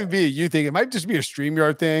may not even be a you thing. It might just be a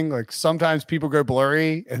StreamYard thing. Like sometimes people go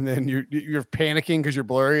blurry and then you're panicking because you're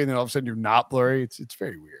blurry and then all of a sudden you're not blurry. It's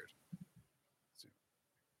very weird.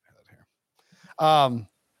 So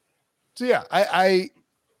yeah, I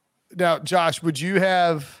now Josh, would you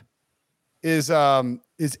have is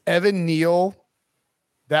Evan Neal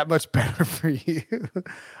that much better for you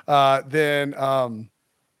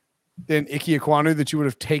than Ike Ekwonu, that you would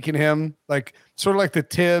have taken him, like sort of like the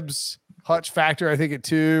Tibbs Hutch factor, I think, at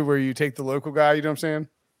 2, where you take the local guy, you know what I'm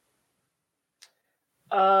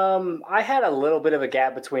saying? I had a little bit of a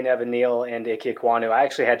gap between Evan Neal and Ike Ekwonu. I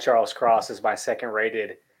actually had Charles Cross as my second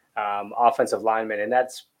rated offensive lineman, and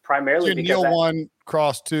that's primarily because Neal 1,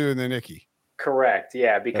 Cross 2, and then Ike. Correct.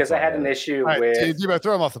 Yeah, because I had an issue with. You better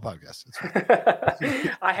throw him off the podcast.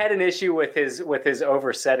 I had an issue with his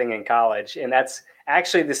oversetting in college, and that's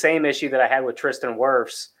actually the same issue that I had with Tristan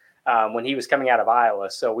Wirfs when he was coming out of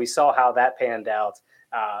Iowa. So we saw how that panned out.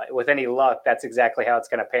 With any luck, that's exactly how it's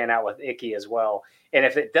going to pan out with Icky as well. And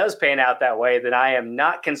if it does pan out that way, then I am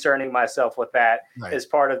not concerning myself with that as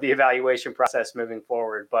part of the evaluation process moving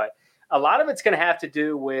forward. But a lot of it's going to have to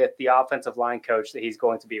do with the offensive line coach that he's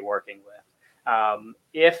going to be working with.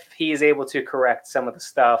 If he is able to correct some of the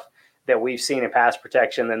stuff that we've seen in pass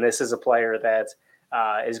protection, then this is a player that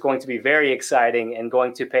is going to be very exciting and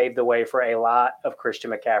going to pave the way for a lot of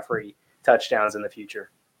Christian McCaffrey touchdowns in the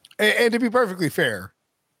future. And to be perfectly fair,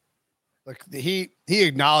 like he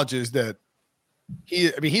acknowledges that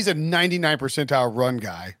he's a 99 percentile run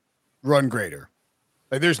guy, run grader.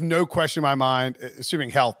 Like there's no question in my mind,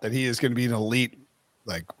 assuming health, that he is going to be an elite,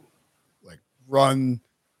 like run.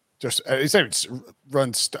 It's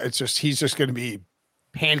just he's just going to be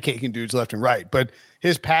pancaking dudes left and right. But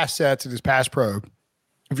his pass sets and his pass pro,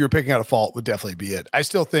 if you're picking out a fault, would definitely be it. I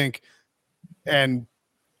still think, and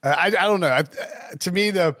I don't know. To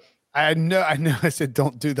me, I know I said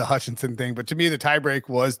don't do the Hutchinson thing, but to me the tiebreak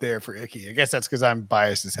was there for Icky. I guess that's because I'm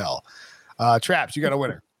biased as hell. Traps, you got a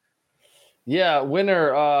winner. Yeah,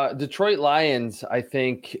 winner. Detroit Lions. I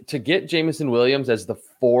think to get Jameson Williams as the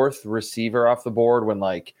 4th receiver off the board when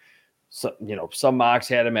some mocks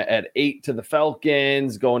had him at 8 to the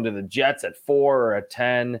Falcons, going to the Jets at 4 or at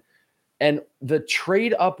 10. And the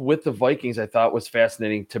trade up with the Vikings, I thought was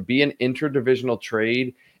fascinating to be an interdivisional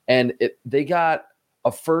trade. And they got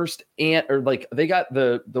a first they got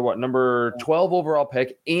the number 12 overall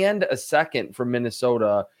pick and a second from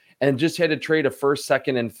Minnesota, and just had to trade a first,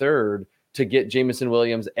 second, and third to get Jameson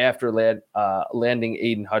Williams after landing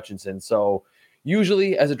Aiden Hutchinson. So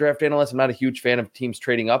usually as a draft analyst, I'm not a huge fan of teams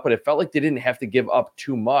trading up, but it felt like they didn't have to give up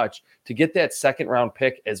too much to get that second round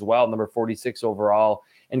pick as well, number 46 overall,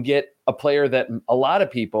 and get a player that a lot of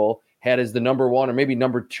people had as the number 1 or maybe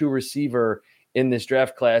number 2 receiver in this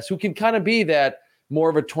draft class, who can kind of be that more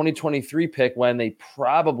of a 2023 pick when they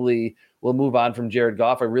probably will move on from Jared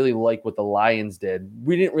Goff. I really like what the Lions did.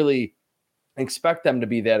 We didn't really expect them to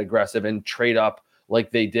be that aggressive and trade up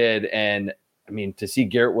like they did. And I mean, to see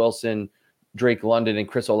Garrett Wilson, Drake London, and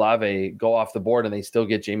Chris Olave go off the board and they still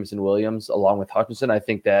get Jameson Williams along with Hutchinson, I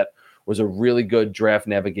think that was a really good draft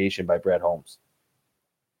navigation by Brad Holmes.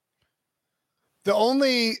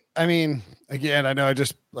 Again, I know I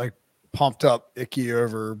just pumped up Icky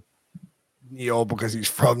over Neal because he's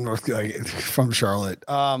from from Charlotte.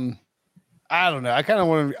 I don't know. I kind of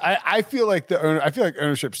want to. I feel like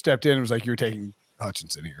ownership stepped in and was like, "You're taking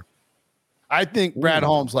Hutchinson here." I think Brad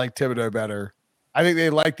Holmes liked Thibodeau better. I think they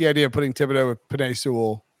liked the idea of putting Thibodeau with Penei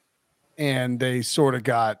Sewell, and they sort of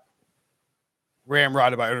got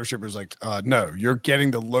ramrodded by ownership. It was like, "No, you're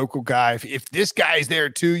getting the local guy. If this guy is there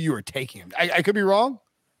too, you are taking him." I could be wrong.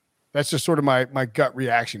 That's just sort of my gut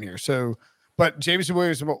reaction here. So. But Jameson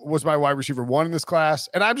Williams was my wide receiver 1 in this class,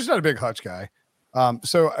 and I'm just not a big Hutch guy.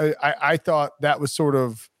 So I thought that was sort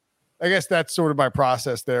of, I guess that's sort of my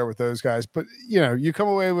process there with those guys. But, you come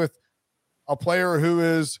away with a player who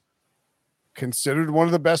is considered one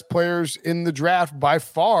of the best players in the draft by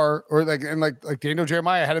far, or like Daniel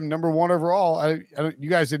Jeremiah had him number 1 overall. You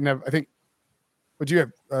guys didn't have, I think, what do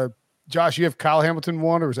you have? Josh, you have Kyle Hamilton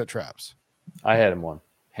 1, or was that Traps? I had him 1.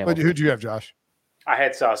 But who'd you have, Josh? I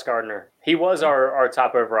had Sauce Gardner. He was our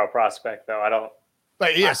top overall prospect, though.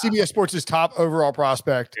 CBS Sports' top overall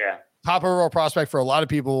prospect. Yeah. Top overall prospect for a lot of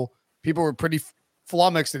people. People were pretty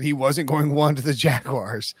flummoxed that he wasn't going 1 to the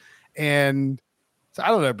Jaguars. And so I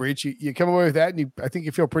don't know, Breach, you come away with that, and I think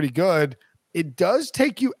you feel pretty good. it does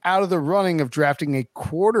take you out of the running of drafting a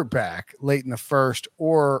quarterback late in the first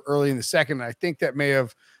or early in the second. And I think that may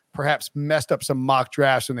have perhaps messed up some mock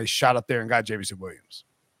drafts when they shot up there and got Jameson Williams.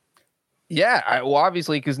 Yeah, well,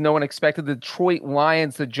 obviously, because no one expected the Detroit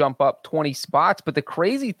Lions to jump up 20 spots. But the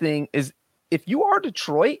crazy thing is, if you are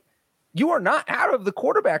Detroit, you are not out of the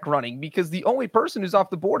quarterback running because the only person who's off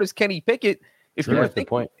the board is Kenny Pickett. If you're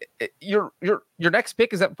thinking your next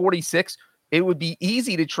pick is at 46, it would be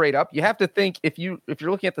easy to trade up. You have to think if you're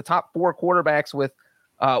looking at the top 4 quarterbacks with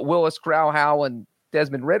Willis, Crowell, and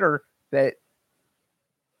Desmond Ridder, that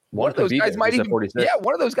one of those guys might even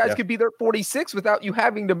one of those guys could be there at 46 without you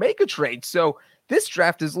having to make a trade. So this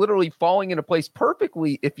draft is literally falling into place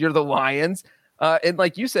perfectly if you're the Lions. And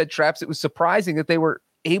like you said, Traps, it was surprising that they were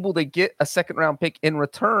able to get a second round pick in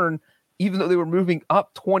return, even though they were moving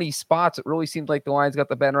up 20 spots. It really seemed like the Lions got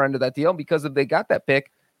the better end of that deal, because if they got that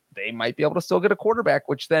pick, they might be able to still get a quarterback,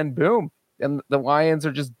 which then boom, and the Lions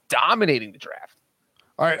are just dominating the draft.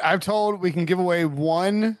 All right, I'm told we can give away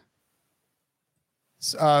one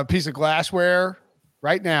piece of glassware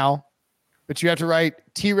right now, but you have to write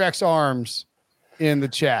T-Rex arms in the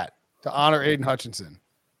chat to honor Aiden Hutchinson.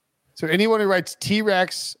 So anyone who writes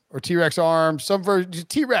T-Rex or T-Rex arms, some version,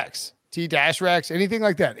 T-Rex, T-Rex, anything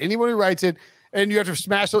like that, anyone who writes it, and you have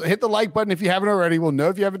to hit the like button if you haven't already. We'll know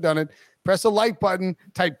if you haven't done it. Press the like button,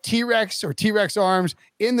 type T-Rex or T-Rex arms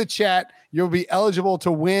in the chat. You'll be eligible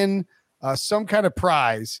to win some kind of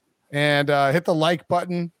prize. And hit the like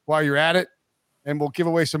button while you're at it. And we'll give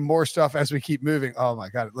away some more stuff as we keep moving. Oh my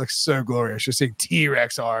God, it looks so glorious. Just seeing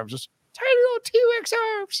T-Rex arms, just tiny little T-Rex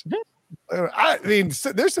arms. I mean,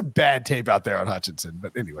 there's some bad tape out there on Hutchinson,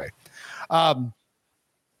 but anyway,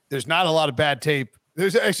 there's not a lot of bad tape.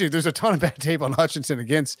 There's a ton of bad tape on Hutchinson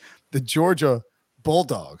against the Georgia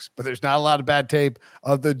Bulldogs, but there's not a lot of bad tape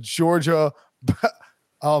of the Georgia.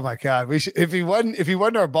 Oh my God, we should, if he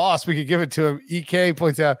wasn't our boss, we could give it to him. EK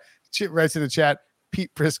points out, writes in the chat,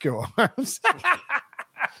 Pete Prisco arms.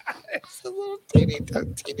 It's a little teeny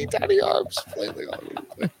tiny arms flailing all over the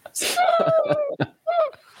place.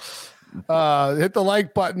 Hit the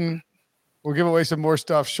like button. We'll give away some more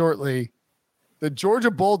stuff shortly. The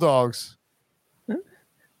Georgia Bulldogs,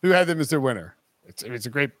 who had them as their winner? It's a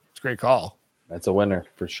great call. That's a winner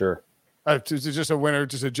for sure. Is it just a winner?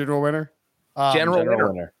 Just a general winner? General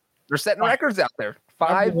winner. They're setting records out there.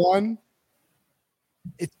 5-1.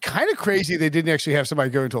 It's kind of crazy they didn't actually have somebody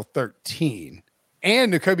go until 13.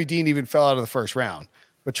 And Nakobe Dean even fell out of the first round.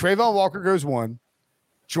 But Trayvon Walker goes 1.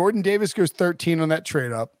 Jordan Davis goes 13 on that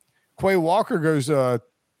trade up. Quay Walker goes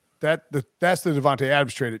that's the Devontae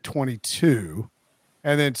Adams trade at 22.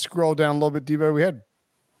 And then scroll down a little bit, Devo. We had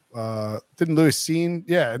didn't Lewis Cine?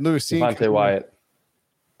 Yeah, and Lewis Cine. Devontae Wyatt.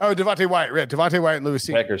 Oh, Devontae Wyatt. Right. Devontae Wyatt and Lewis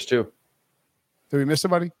Cine. Packers too. Did we miss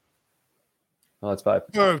somebody? Oh, that's 5.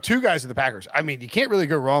 No, 2 guys in the Packers. I mean, you can't really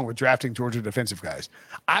go wrong with drafting Georgia defensive guys.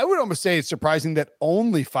 I would almost say it's surprising that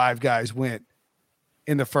only 5 guys went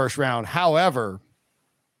in the first round. However,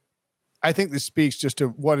 I think this speaks just to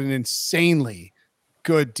what an insanely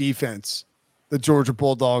good defense the Georgia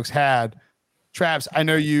Bulldogs had. Traps, I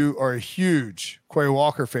know you are a huge Quay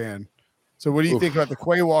Walker fan. So what do you think about the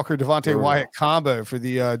Quay Walker, Devontae Wyatt combo for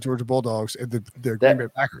the Georgia Bulldogs and the Green Bay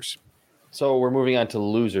Packers? So we're moving on to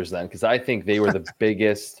losers then, because I think they were the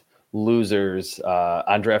biggest losers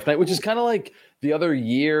on draft night, which is kind of like the other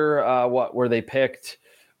year where they picked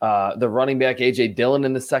the running back A.J. Dillon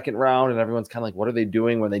in the second round, and everyone's kind of like, what are they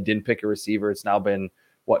doing when they didn't pick a receiver? It's now been,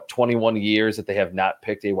 21 years that they have not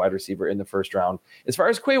picked a wide receiver in the first round. As far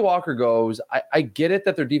as Quay Walker goes, I get it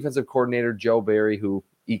that their defensive coordinator, Joe Barry, who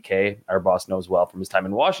EK, our boss, knows well from his time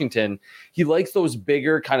in Washington, he likes those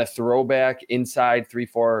bigger kind of throwback inside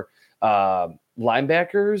 3-4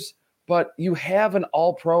 linebackers, but you have an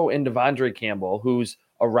all-pro in Devondre Campbell, who's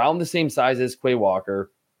around the same size as Quay Walker.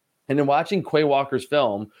 And in watching Quay Walker's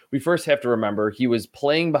film, we first have to remember he was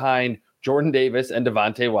playing behind Jordan Davis and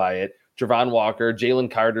Devontae Wyatt. Javon Walker,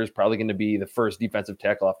 Jalen Carter is probably going to be the first defensive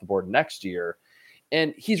tackle off the board next year.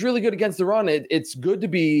 And he's really good against the run. It's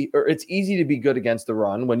easy to be good against the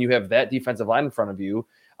run when you have that defensive line in front of you.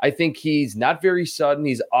 I think he's not very sudden.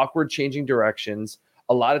 He's awkward changing directions.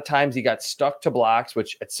 A lot of times he got stuck to blocks,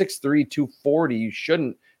 which at 6'3", 240, you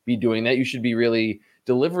shouldn't be doing that. You should be really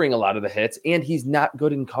delivering a lot of the hits, and he's not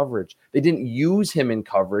good in coverage. They didn't use him in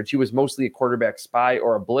coverage. He was mostly a quarterback spy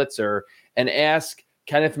or a blitzer. And ask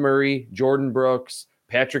Kenneth Murray, Jordan Brooks,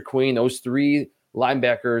 Patrick Queen, those 3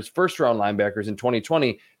 linebackers, first-round linebackers in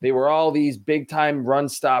 2020, they were all these big-time run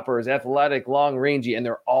stoppers, athletic, long-rangey, and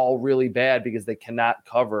they're all really bad because they cannot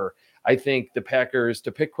cover. I think the Packers,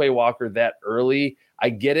 to pick Quay Walker that early, I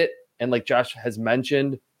get it. And like Josh has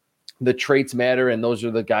mentioned, the traits matter, and those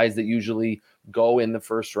are the guys that usually go in the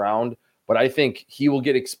first round. But I think he will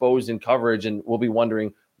get exposed in coverage, and we'll be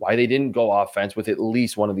wondering why they didn't go offense with at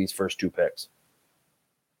least one of these first 2 picks.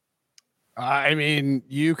 I mean,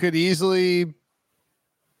 you could easily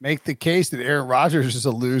make the case that Aaron Rodgers is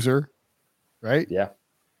a loser, right? Yeah.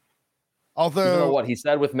 Although, even though what he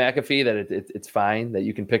said with McAfee, that it's fine that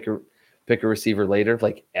you can pick a receiver later,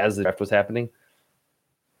 like as the draft was happening.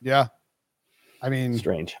 Yeah. I mean,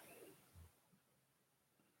 strange.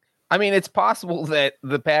 I mean, it's possible that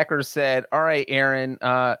the Packers said, all right, Aaron,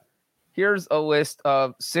 here's a list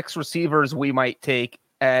of 6 receivers we might take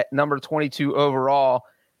at number 22 overall.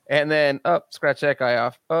 And then scratch that guy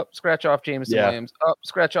off. Scratch off Jameson Williams.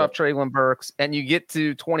 Scratch off Treylon Burks. And you get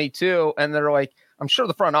to 22, and they're like, I'm sure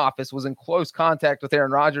the front office was in close contact with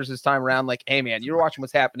Aaron Rodgers this time around. Like, hey, man, you're watching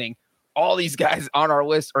what's happening. All these guys on our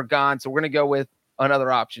list are gone, so we're going to go with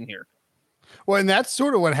another option here. Well, and that's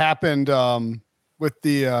sort of what happened with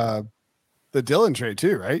the Dillon trade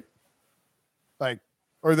too, right? Like,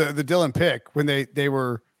 or the Dillon pick when they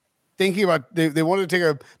were thinking about they wanted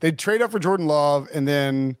to they'd trade up for Jordan Love, and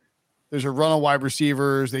then there's a run on wide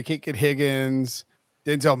receivers. They can't get Higgins.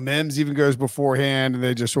 Denzel Mims even goes beforehand, and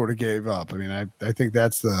they just sort of gave up. I mean, I think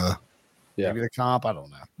that's maybe the comp. I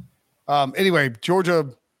don't know. Anyway, Georgia,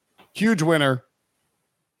 huge winner.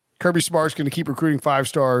 Kirby Smart's going to keep recruiting 5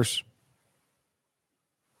 stars.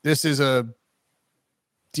 This is a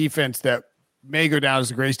defense that may go down as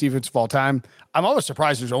the greatest defense of all time. I'm always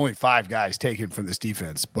surprised there's only 5 guys taken from this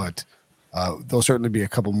defense, but there'll certainly be a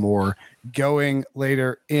couple more going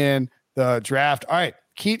later in the draft. All right,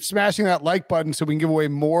 keep smashing that like button so we can give away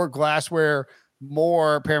more glassware,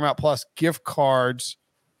 more Paramount Plus gift cards.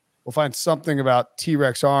 We'll find something about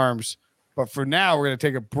T-Rex arms. But for now, we're going to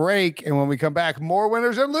take a break, and when we come back, more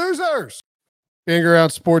winners and losers. Being around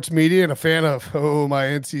sports media and a fan of my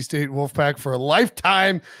NC State Wolfpack for a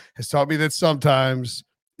lifetime has taught me that sometimes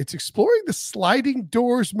it's exploring the sliding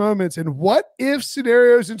doors moments and what if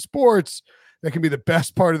scenarios in sports that can be the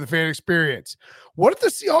best part of the fan experience. What if the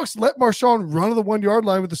Seahawks let Marshawn run to the 1 yard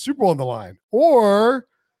line with the Super Bowl on the line? Or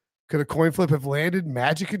could a coin flip have landed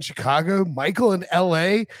Magic in Chicago, Michael in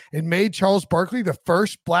LA, and made Charles Barkley the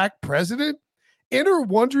first black president? Enter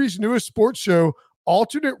Wondery's newest sports show,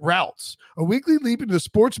 Alternate Routes, a weekly leap into the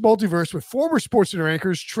sports multiverse with former SportsCenter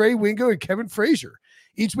anchors Trey Wingo and Kevin Frazier.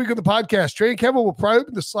 Each week on the podcast, Trey and Kevin will pry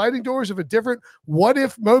open the sliding doors of a different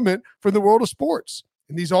what-if moment from the world of sports.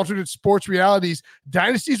 In these alternate sports realities,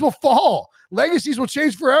 dynasties will fall, legacies will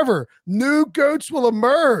change forever, new GOATs will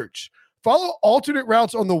emerge. Follow Alternate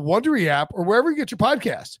Routes on the Wondery app or wherever you get your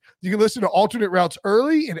podcasts. You can listen to Alternate Routes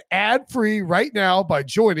early and ad-free right now by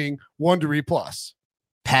joining Wondery Plus.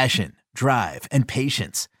 Passion, drive, and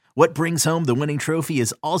patience. What brings home the winning trophy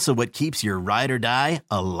is also what keeps your ride or die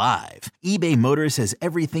alive. eBay Motors has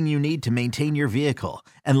everything you need to maintain your vehicle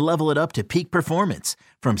and level it up to peak performance,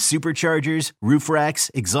 from superchargers, roof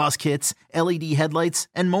racks, exhaust kits, LED headlights,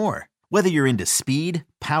 and more. Whether you're into speed,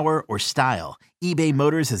 power, or style, eBay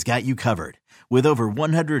Motors has got you covered. With over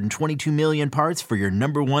 122 million parts for your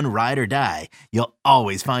number one ride or die, you'll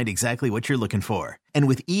always find exactly what you're looking for. And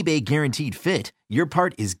with eBay Guaranteed Fit, your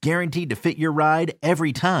part is guaranteed to fit your ride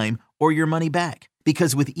every time or your money back.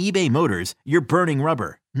 Because with eBay Motors, you're burning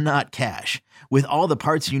rubber, not cash. With all the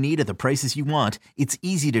parts you need at the prices you want, it's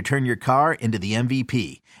easy to turn your car into the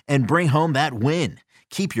MVP and bring home that win.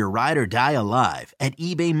 Keep your ride or die alive at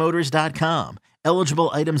ebaymotors.com. Eligible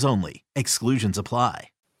items only. Exclusions apply.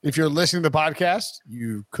 If you're listening to the podcast,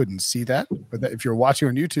 you couldn't see that. But if you're watching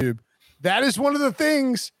on YouTube, that is one of the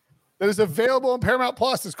things that is available on Paramount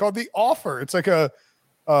Plus. It's called The Offer. It's like a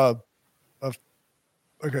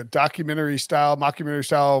documentary style, mockumentary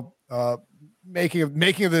style making of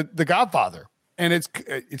the Godfather. And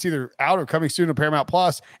it's either out or coming soon on Paramount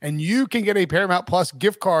Plus. And you can get a Paramount Plus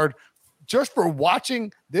gift card just for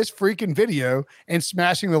watching this freaking video and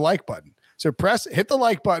smashing the like button. So hit the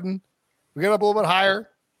like button. We get up a little bit higher.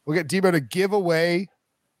 We'll get Debo to give away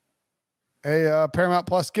a Paramount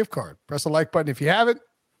Plus gift card. Press the like button if you haven't.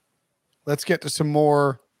 Let's get to some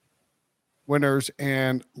more winners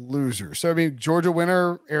and losers. So, I mean, Georgia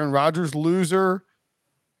winner, Aaron Rodgers loser.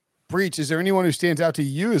 Breach, is there anyone who stands out to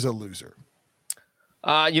you as a loser?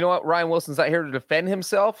 You know what? Ryan Wilson's not here to defend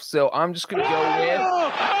himself, so I'm just going to go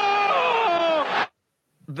with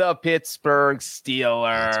the Pittsburgh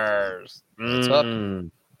Steelers. What's up?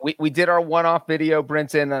 We did our one-off video,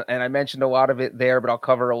 Brinson, and I mentioned a lot of it there, but I'll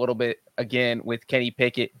cover a little bit again with Kenny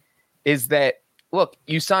Pickett, is that, look,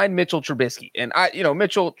 you signed Mitchell Trubisky, and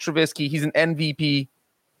Mitchell Trubisky, he's an MVP,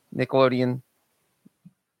 Nickelodeon,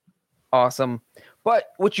 awesome. But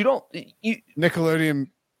what you don't... Nickelodeon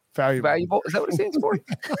Valuable. Is that what it stands for?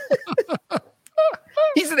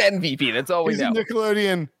 He's an MVP. That's all we He's know. a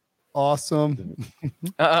Nickelodeon. Awesome.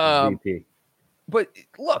 MVP. But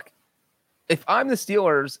look, if I'm the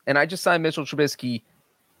Steelers and I just signed Mitchell Trubisky,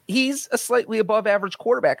 he's a slightly above average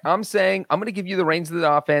quarterback. I'm saying I'm going to give you the reins of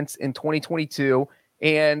the offense in 2022,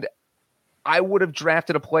 and I would have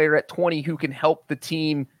drafted a player at 20 who can help the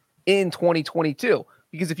team in 2022.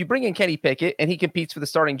 Because if you bring in Kenny Pickett and he competes for the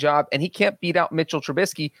starting job and he can't beat out Mitchell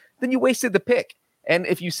Trubisky, then you wasted the pick. And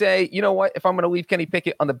if you say, you know what, if I'm going to leave Kenny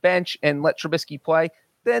Pickett on the bench and let Trubisky play,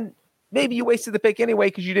 then maybe you wasted the pick anyway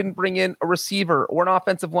because you didn't bring in a receiver or an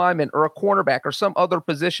offensive lineman or a cornerback or some other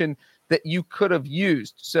position that you could have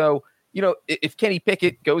used. So, you know, if Kenny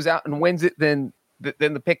Pickett goes out and wins it, then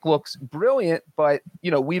the pick looks brilliant. But,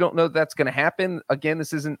 you know, we don't know that's going to happen. Again,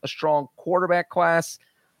 this isn't a strong quarterback class.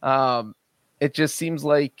 It just seems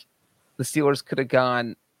like the Steelers could have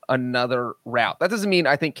gone another route. That doesn't mean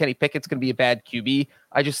I think Kenny Pickett's going to be a bad QB.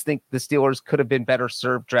 I just think the Steelers could have been better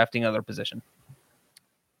served drafting another position.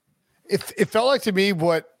 It felt like to me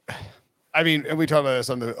and we talked about this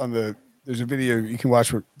on the there's a video you can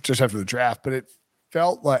watch just after the draft, but it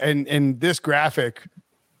felt like, and this graphic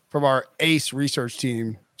from our ace research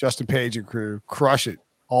team, Justin Page and crew, crush it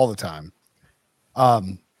all the time. I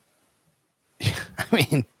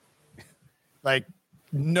mean, like,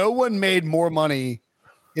 no one made more money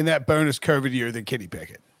in that bonus COVID year than Kenny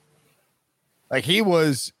Pickett. Like,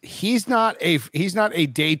 he's not a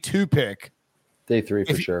day 2 pick. Day 3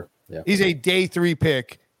 for sure. Yeah. He's a day 3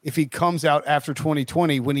 pick if he comes out after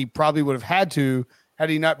 2020, when he probably would have had he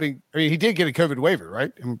not been. I mean, he did get a COVID waiver,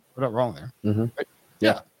 right? And we're not wrong there. Mm-hmm. Right?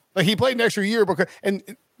 Yeah. Like, he played an extra year because, and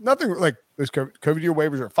nothing like those COVID year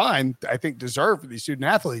waivers are fine, I think, deserved for these student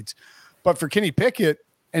athletes. But for Kenny Pickett,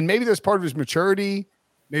 and maybe that's part of his maturity,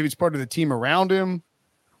 maybe it's part of the team around him,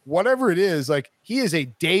 whatever it is, like, he is a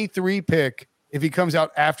day 3 pick if he comes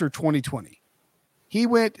out after 2020. He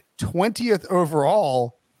went 20th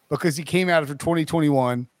overall because he came out after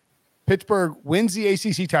 2021. Pittsburgh wins the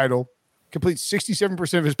ACC title, completes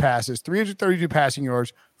 67% of his passes, 332 passing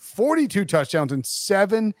yards, 42 touchdowns, and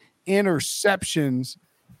 7 interceptions.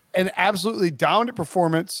 An absolutely dominant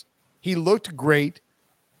performance. He looked great.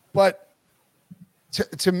 But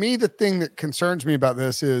to me, the thing that concerns me about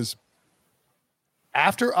this is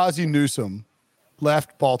after Ozzie Newsome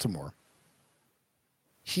left Baltimore,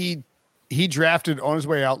 he drafted on his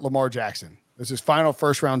way out Lamar Jackson. It's his final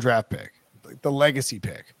first-round draft pick, the legacy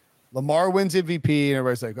pick. Lamar wins MVP, and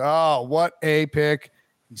everybody's like, oh, what a pick.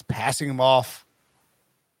 He's passing him off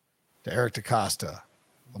to Eric DeCosta.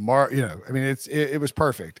 Lamar, you know, I mean, it was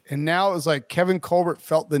perfect. And now it was like Kevin Colbert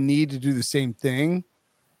felt the need to do the same thing.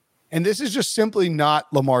 And this is just simply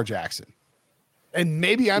not Lamar Jackson. And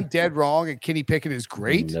maybe I'm dead wrong and Kenny Pickett is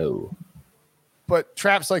great. No. But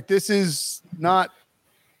Traps, like, this is not,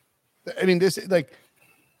 I mean, this, like,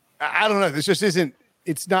 I don't know. This just isn't,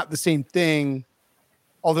 it's not the same thing.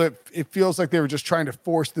 Although it feels like they were just trying to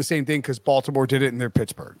force the same thing because Baltimore did it in their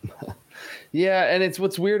Pittsburgh. Yeah, and it's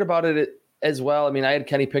what's weird about it as well. I mean, I had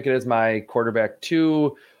Kenny Pickett as my quarterback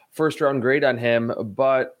 2, first-round grade on him,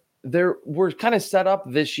 but we're kind of set up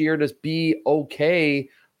this year to be okay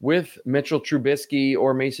with Mitchell Trubisky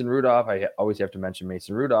or Mason Rudolph. I always have to mention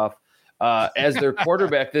Mason Rudolph as their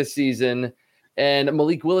quarterback this season. And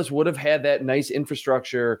Malik Willis would have had that nice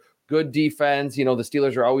infrastructure, good defense. You know, the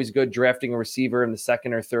Steelers are always good drafting a receiver in the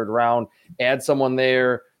 2nd or 3rd round. Add someone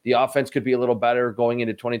there. The offense could be a little better going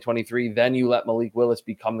into 2023. Then you let Malik Willis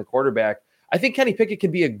become the quarterback. I think Kenny Pickett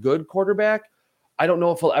can be a good quarterback. I don't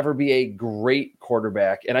know if he'll ever be a great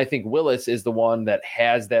quarterback. And I think Willis is the one that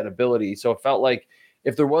has that ability. So it felt like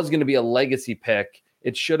if there was going to be a legacy pick,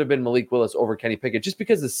 it should have been Malik Willis over Kenny Pickett, just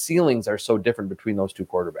because the ceilings are so different between those two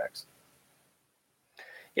quarterbacks.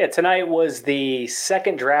 Yeah, tonight was the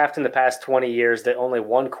 2nd draft in the past 20 years that only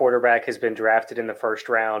one quarterback has been drafted in the first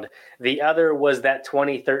round. The other was that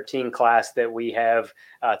 2013 class that we have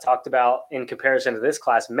talked about in comparison to this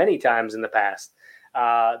class many times in the past.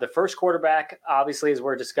 The first quarterback, obviously, as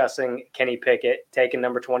we're discussing, Kenny Pickett, taken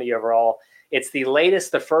number 20 overall. It's the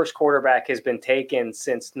latest the first quarterback has been taken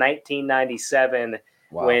since 1997,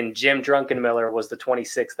 when Jim Druckenmiller was the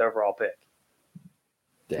 26th overall pick.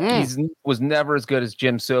 He was never as good as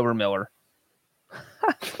Jim Sobermiller.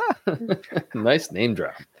 Nice name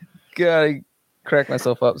drop. Gotta crack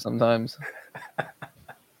myself up sometimes.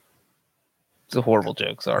 It's a horrible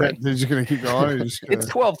joke. Sorry. They're just going to keep going. It's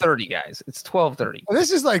 12:30, guys. It's 12:30.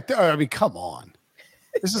 This is like, I mean, come on.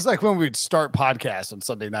 This is like when we'd start podcasts on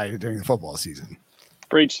Sunday night during the football season.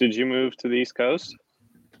 Breach, did you move to the East Coast?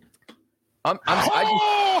 Up high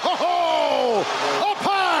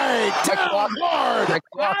right. My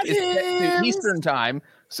clock is set to Eastern time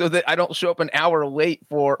so that I don't show up an hour late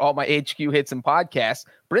for all my HQ hits and podcasts.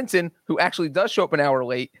 Brinson, who actually does show up an hour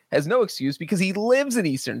late, has no excuse because he lives in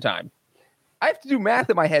Eastern time. I have to do math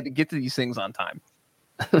in my head to get to these things on time.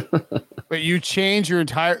 But you change your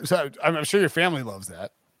entire. So I'm sure your family loves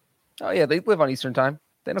that. Oh yeah, they live on Eastern time.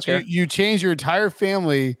 They don't So care. you change your entire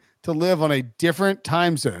family to live on a different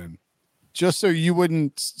time zone, just so you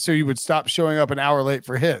would stop showing up an hour late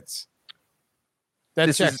for hits. That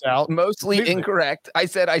This checks is out. mostly completely. incorrect. I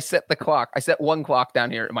said I set the clock. I set one clock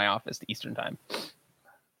down here at my office to Eastern time.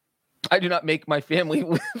 I do not make my family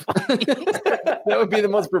live. That would be the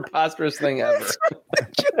most preposterous thing ever.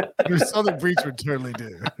 Your Southern Breach would totally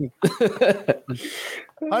do.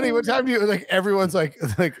 Honey, what time do you like? Everyone's like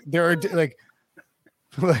there are like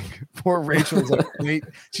poor Rachel's like late.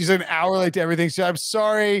 She's an hour late to everything. So I'm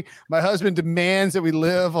sorry. My husband demands that we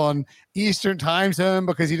live on Eastern time zone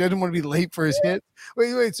because he doesn't want to be late for his hit.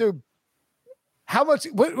 Wait. So how much?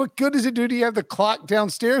 What good does it do to you have the clock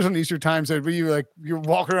downstairs on Eastern time zone? But you're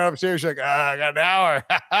walking around upstairs. You're like, I got an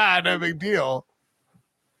hour. No big deal.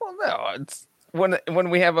 Well, no, it's when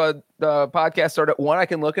we have a podcast start at 1, I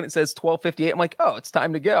can look and it says 12:58. I'm like, oh, it's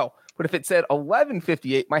time to go. But if it said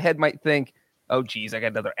 11:58, my head might think, oh, geez, I got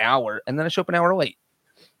another hour, and then I show up an hour late.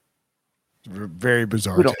 Very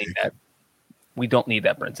bizarre. We don't need that. We don't need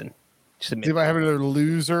that, Brinson. Just admit See if I have another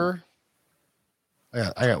loser.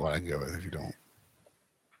 I got one I can go with if you don't.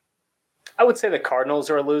 I would say the Cardinals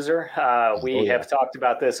are a loser. We have talked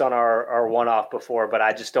about this on our one-off before, but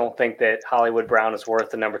I just don't think that Hollywood Brown is worth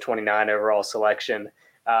the number 29 overall selection,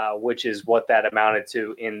 which is what that amounted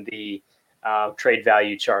to in the trade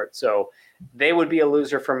value chart. So they would be a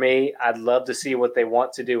loser for me. I'd love to see what they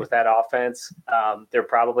want to do with that offense. They're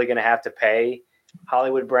probably going to have to pay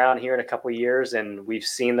Hollywood Brown here in a couple of years, and we've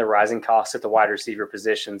seen the rising costs at the wide receiver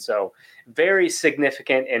position. So very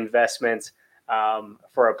significant investment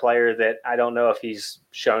for a player that I don't know if he's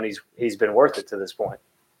shown he's been worth it to this point.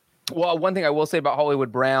 Well, one thing I will say about Hollywood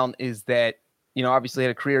Brown is that, obviously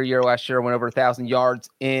had a career year last year, went over 1,000 yards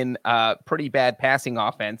in pretty bad passing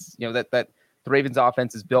offense. That the Ravens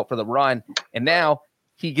offense is built for the run. And now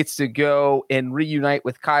he gets to go and reunite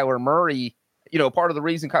with Kyler Murray. Part of the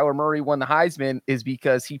reason Kyler Murray won the Heisman is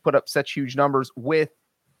because he put up such huge numbers with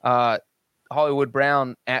Hollywood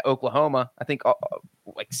Brown at Oklahoma. I think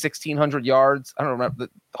like 1,600 yards. I don't remember.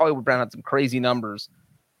 Hollywood Brown had some crazy numbers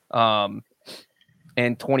in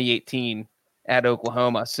 2018 at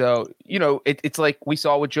Oklahoma. So, it's like we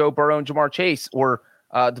saw with Joe Burrow and Jamar Chase or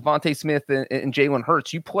Devontae Smith and Jalen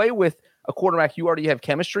Hurts. You play with a quarterback you already have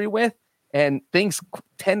chemistry with, and things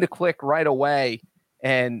tend to click right away.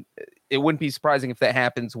 And it wouldn't be surprising if that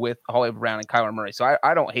happens with Hollywood Brown and Kyler Murray. So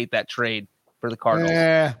I don't hate that trade for the Cardinals.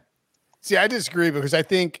 Yeah. See, I disagree because I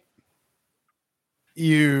think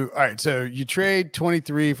all right, so you trade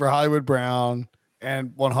 23 for Hollywood Brown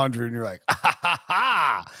and 100, and you're like,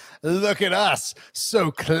 look at us. So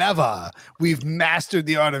clever. We've mastered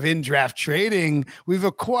the art of in-draft trading. We've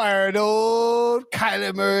acquired old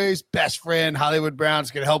Kyler Murray's best friend, Hollywood Brown,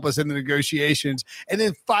 is going to help us in the negotiations. And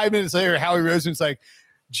then 5 minutes later, Howie Roseman's like,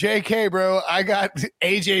 JK, bro, I got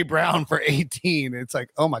AJ Brown for 18. It's like,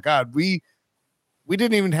 oh my God, we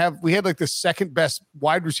didn't even we had like the second best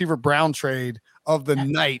wide receiver Brown trade of the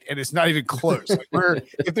night, and it's not even close. Like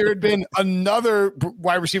if there had been another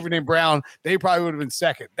wide receiver named Brown, they probably would have been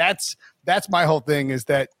second. That's my whole thing, is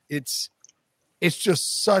that it's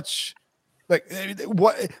just such like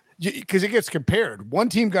what, because it gets compared. One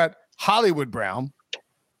team got Hollywood Brown,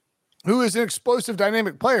 who is an explosive,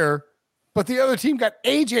 dynamic player, but the other team got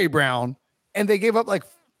AJ Brown, and they gave up like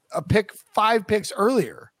a 5 picks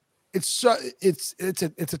earlier. It's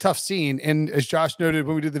a tough scene. And as Josh noted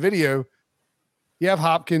when we did the video, you have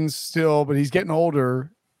Hopkins still, but he's getting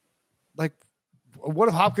older. Like, what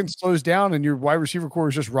if Hopkins slows down and your wide receiver core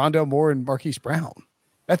is just Rondale Moore and Marquise Brown?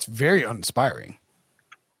 That's very uninspiring.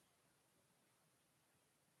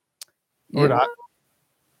 Yeah. Or not.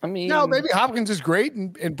 I mean, No, maybe Hopkins is great,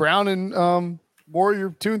 and Brown and Moore,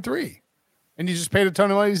 you're 2 and 3, and you just paid a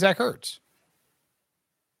ton of money to Zach Ertz.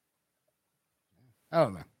 I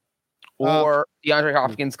don't know. Or DeAndre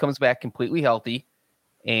Hopkins comes back completely healthy,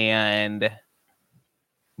 and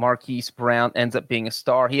Marquise Brown ends up being a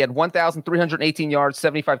star. He had 1,318 yards,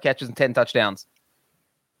 75 catches, and 10 touchdowns.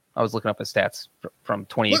 I was looking up his stats from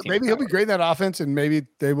 2018. Look, maybe he'll be great in that offense, and maybe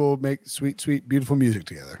they will make sweet, sweet, beautiful music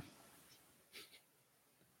together.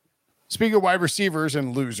 Speaking of wide receivers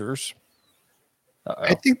and losers,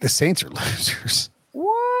 I think the Saints are losers.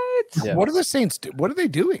 What? Yeah. What are the Saints do? What are they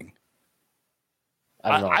doing?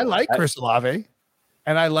 I don't know. I like Chris Olave, and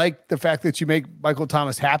And I like the fact that you make Michael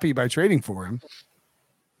Thomas happy by trading for him.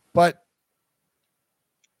 But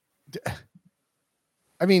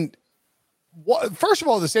I mean, first of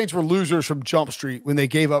all, the Saints were losers from Jump Street when they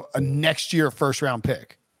gave up a next year first round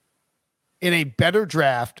pick in a better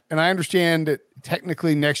draft. And I understand that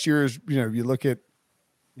technically next year is, you look at,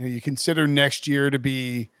 you consider next year to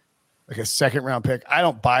be like a second round pick. I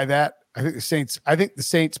don't buy that. I think the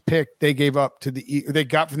Saints pick they gave up to they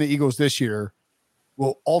got from the Eagles this year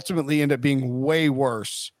will ultimately end up being way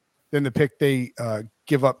worse than the pick they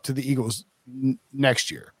give up to the Eagles next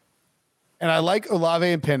year. And I like Olave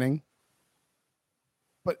and Penning,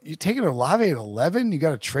 but you taking Olave at 11, you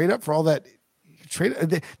got to trade up for all that.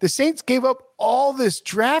 The Saints gave up all this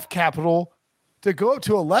draft capital to go up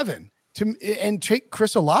to 11 and take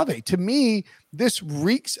Chris Olave. To me, this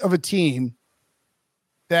reeks of a team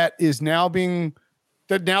that does not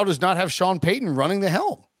have Sean Payton running the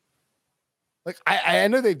helm. Like I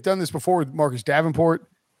know they've done this before with Marcus Davenport,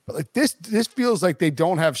 but like this feels like they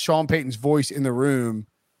don't have Sean Payton's voice in the room,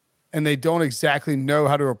 and they don't exactly know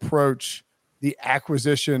how to approach the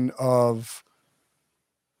acquisition of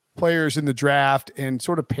players in the draft, and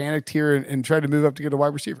sort of panicked here and tried to move up to get a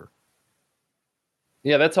wide receiver.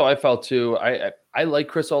 Yeah, that's how I felt too. I like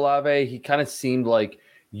Chris Olave. He kind of seemed like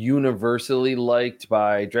universally liked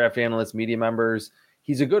by draft analysts, media members.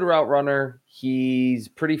 He's a good route runner. He's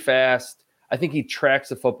pretty fast. I think he tracks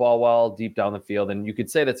the football well deep down the field. And you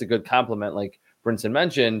could say that's a good compliment, like Brinson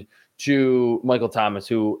mentioned, to Michael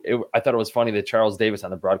Thomas, I thought it was funny that Charles Davis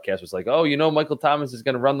on the broadcast was like, oh, Michael Thomas is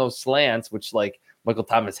going to run those slants, which like Michael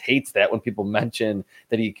Thomas hates that when people mention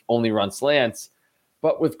that he only runs slants.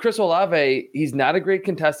 But with Chris Olave, he's not a great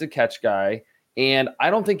contested catch guy. And I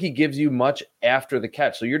don't think he gives you much after the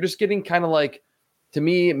catch. So you're just getting kind of like, to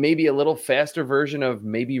me, maybe a little faster version of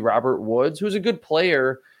maybe Robert Woods, who's a good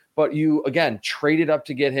player, but you, again, traded up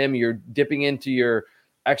to get him. You're dipping into your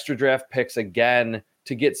extra draft picks again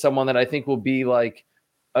to get someone that I think will be like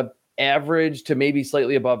a average to maybe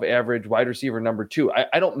slightly above average wide receiver number 2.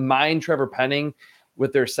 I don't mind Trevor Penning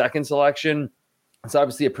with their second selection. It's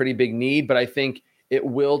obviously a pretty big need, but I think it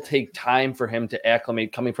will take time for him to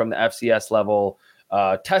acclimate coming from the FCS level.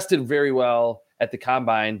 Tested very well at the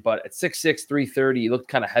combine, but at 6'6", 330, he looked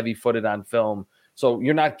kind of heavy-footed on film. So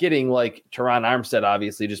you're not getting like Teron Armstead,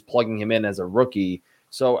 obviously, just plugging him in as a rookie.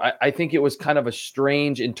 So I think it was kind of a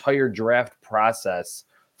strange entire draft process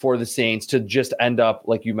for the Saints to just end up,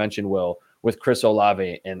 like you mentioned, Will, with Chris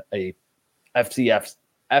Olave and a FCS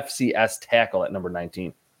tackle at number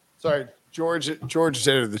 19. Sorry, George is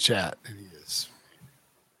entered the chat, and he is.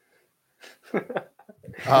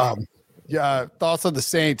 Thoughts on the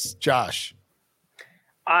Saints, Josh?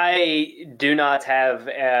 I do not have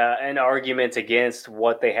an argument against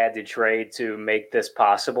what they had to trade to make this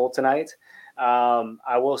possible tonight.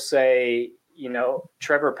 I will say,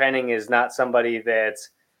 Trevor Penning is not somebody that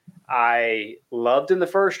I loved in the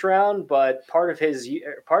first round, but part of his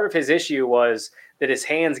issue was that his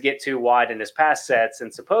hands get too wide in his pass sets,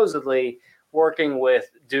 and supposedly working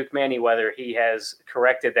with Duke Manyweather, he has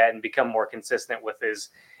corrected that and become more consistent with his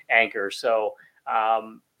anchor. So,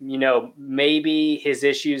 maybe his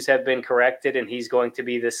issues have been corrected and he's going to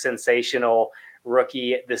be this sensational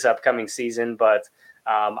rookie this upcoming season. But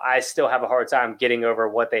I still have a hard time getting over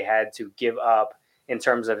what they had to give up in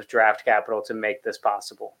terms of draft capital to make this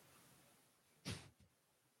possible.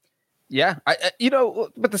 Yeah,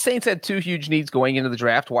 but the Saints had 2 huge needs going into the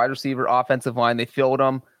draft: wide receiver, offensive line. They filled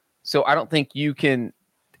them. So I don't think you can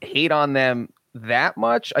hate on them that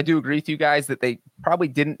much. I do agree with you guys that they probably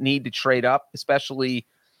didn't need to trade up, especially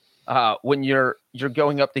when you're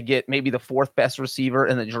going up to get maybe the 4th best receiver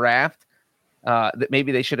in the draft. That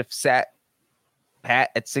maybe they should have sat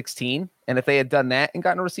pat at 16. And if they had done that and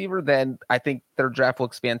gotten a receiver, then I think their draft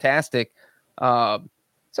looks fantastic. So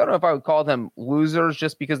I don't know if I would call them losers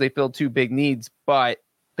just because they filled 2 big needs, but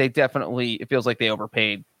it feels like they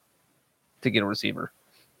overpaid to get a receiver.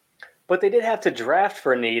 But they did have to draft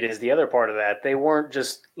for need is the other part of that. They weren't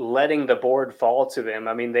just letting the board fall to them.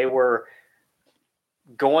 I mean, they were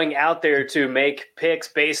going out there to make picks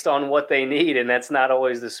based on what they need, and that's not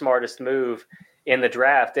always the smartest move in the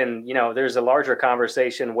draft. And, there's a larger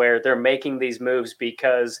conversation where they're making these moves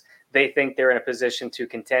because they think they're in a position to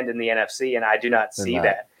contend in the NFC, and I do not see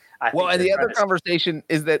that. And the other conversation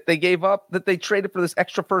is that they traded for this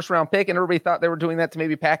extra first-round pick, and everybody thought they were doing that to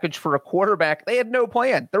maybe package for a quarterback. They had no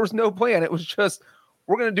plan. There was no plan. It was just,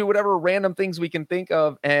 we're going to do whatever random things we can think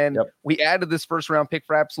of, and we added this first-round pick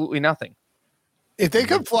for absolutely nothing. If they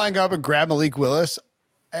come flying up and grab Malik Willis,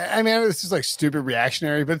 I mean, this is like stupid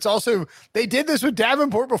reactionary, but it's also, they did this with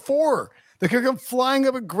Davenport before. They could come flying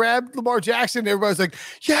up and grab Lamar Jackson. Everybody's like,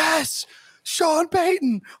 yes, Sean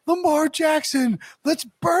Payton, Lamar Jackson, let's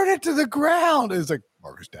burn it to the ground. It's like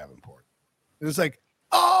Marcus Davenport. It was like,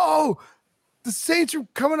 oh, the Saints are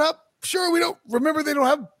coming up. Sure, we don't remember they don't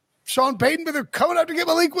have Sean Payton, but they're coming up to get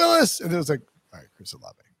Malik Willis. And it was like, all right, Chris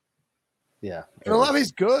Olave. Yeah.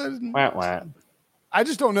 Olave's good. Wah. I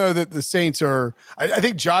just don't know that the Saints are. I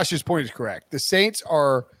think Josh's point is correct. The Saints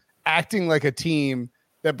are acting like a team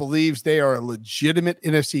that believes they are a legitimate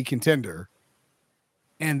NFC contender.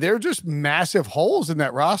 And they're just massive holes in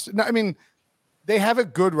that roster. No, I mean, they have a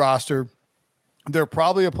good roster. They're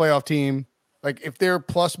probably a playoff team. Like, if they're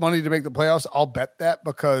plus money to make the playoffs, I'll bet that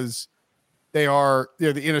because they are,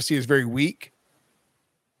 the NFC is very weak.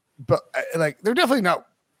 But, like, they're definitely not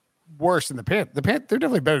worse than the Panthers. They're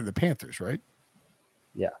definitely better than the Panthers, right?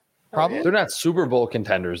 Yeah. Probably. They're not Super Bowl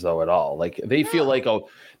contenders though at all. Like they feel like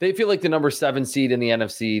the number 7 seed in the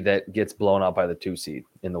NFC that gets blown out by the 2 seed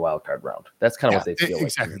in the wild card round. That's kind of what they feel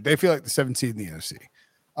exactly. like. They feel like the 7 seed in the NFC.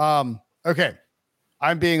 Okay.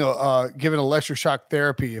 I'm being given electroshock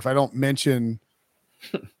therapy if I don't mention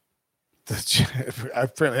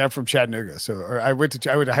apparently I'm from Chattanooga. I went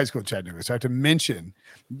to high school in Chattanooga. So I have to mention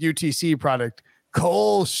UTC product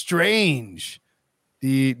Cole Strange,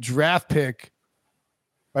 the draft pick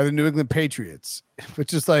by the New England Patriots,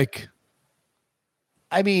 which is like,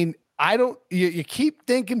 I mean, you keep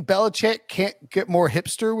thinking Belichick can't get more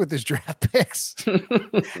hipster with his draft picks.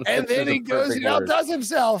 And then he goes and outdoes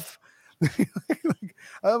himself. Like,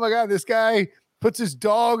 oh my God, this guy puts his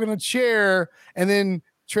dog in a chair and then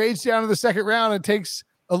trades down to the second round and takes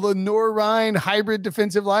a Lenore Ryan hybrid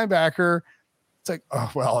defensive linebacker. It's like, oh,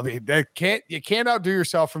 well, I mean, you can't outdo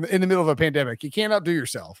yourself in the middle of a pandemic. You can't outdo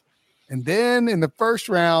yourself. And then in the first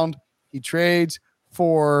round, he trades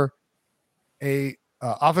for a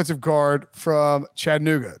offensive guard from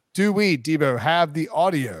Chattanooga. Do we, Debo, have the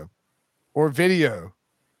audio or video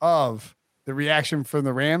of the reaction from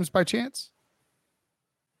the Rams by chance?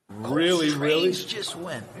 Really? Just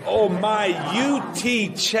went. Oh, my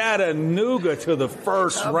UT Chattanooga to the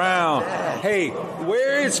first round. Hey,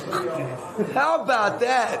 where is... How about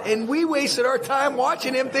that? And we wasted our time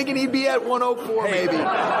watching him thinking he'd be at 104 maybe.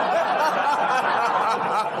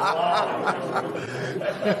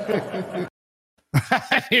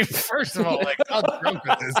 I mean, first of all, like, how drunk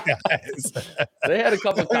are those guys? They had a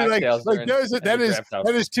couple cocktails.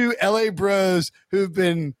 That is 2 LA bros who've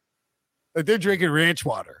been they're drinking ranch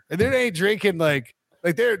water, and they ain't drinking like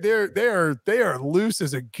they are loose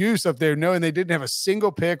as a goose up there, knowing they didn't have a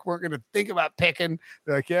single pick, weren't going to think about picking.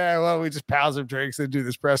 They're like, yeah, well, we just pals some drinks and do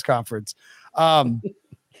this press conference.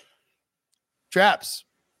 Traps,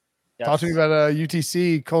 Yes. talk to me about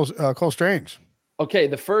UTC Cole Strange. Okay,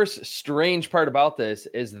 the first strange part about this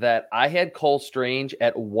is that I had Cole Strange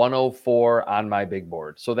at 104 on my big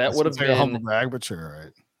board. So that would have been a humble brag, but sure,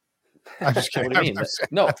 right? I'm just kidding. What do you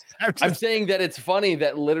mean? I'm saying that it's funny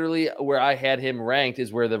that literally where I had him ranked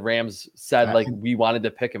is where the Rams said like we wanted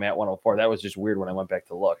to pick him at 104. That was just weird when I went back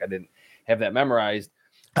to look. I didn't have that memorized.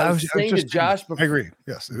 I was saying to Josh before, I agree.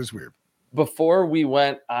 Yes, it is weird. Before we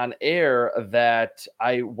went on air that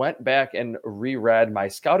I went back and reread my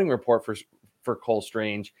scouting report for Cole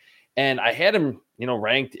Strange, and I had him,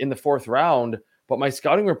 ranked in the 4th round, but my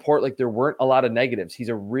scouting report, like there weren't a lot of negatives. He's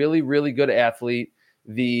a really, really good athlete.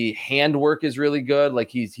 The handwork is really good. Like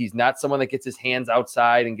he's not someone that gets his hands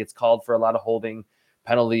outside and gets called for a lot of holding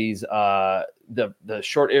penalties. The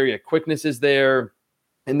short area quickness is there.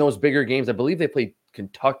 In those bigger games, I believe they played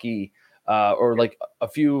Kentucky or like a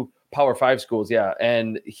few Power 5 schools. Yeah.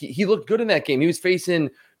 And he looked good in that game. He was facing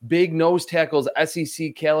big nose tackles,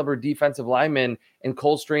 SEC caliber defensive linemen, and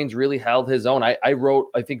Cole Strange really held his own. I wrote,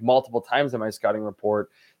 I think multiple times in my scouting report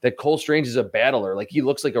that Cole Strange is a battler. Like he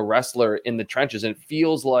looks like a wrestler in the trenches, and it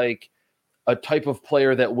feels like a type of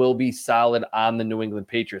player that will be solid on the New England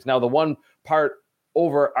Patriots. Now, the one part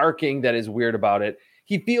overarching that is weird about it,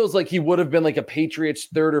 he feels like he would have been like a Patriots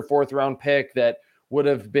 3rd or 4th round pick that would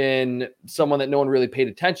have been someone that no one really paid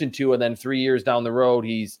attention to. And then 3 years down the road,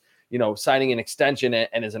 he's, signing an extension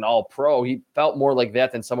and is an all pro. He felt more like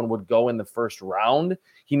that than someone would go in the 1st round.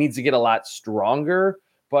 He needs to get a lot stronger,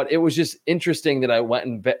 but it was just interesting that I went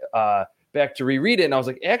and back to reread it. And I was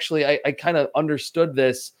like, actually, I kind of understood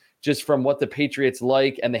this just from what the Patriots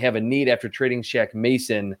like, and they have a need after trading Shaq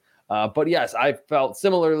Mason. But yes, I felt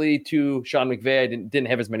similarly to Sean McVay. I didn't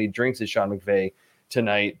have as many drinks as Sean McVay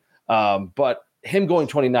tonight. But him going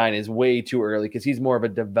 29 is way too early because he's more of a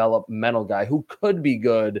developmental guy who could be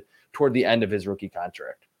good toward the end of his rookie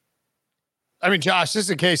contract. I mean, Josh, this is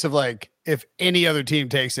a case of like, if any other team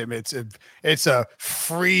takes him, it's a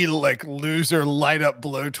free like loser light up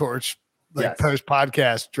blowtorch like post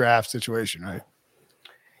podcast draft situation, right?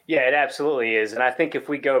 Yeah, it absolutely is. And I think if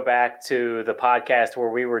we go back to the podcast where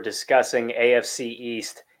we were discussing AFC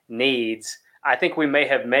East needs, I think we may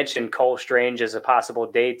have mentioned Cole Strange as a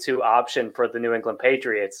possible day 2 option for the New England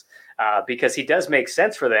Patriots because he does make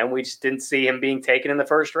sense for them. We just didn't see him being taken in the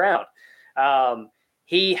first round.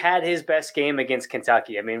 He had his best game against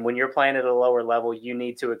Kentucky. I mean, when you're playing at a lower level, you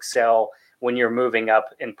need to excel when you're moving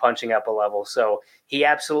up and punching up a level. So he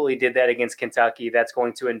absolutely did that against Kentucky. That's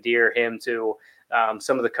going to endear him to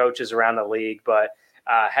some of the coaches around the league, but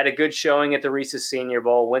had a good showing at the Reese's Senior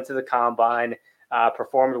Bowl, went to the Combine,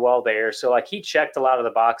 performed well there. So like he checked a lot of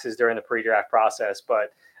the boxes during the pre-draft process,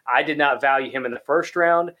 but I did not value him in the first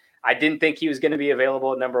round. I didn't think he was going to be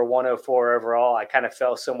available at number 104 overall. I kind of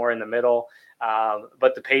fell somewhere in the middle.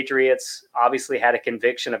 But the Patriots obviously had a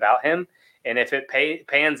conviction about him. And if it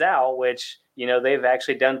pans out, which, you know, they've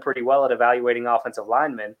actually done pretty well at evaluating offensive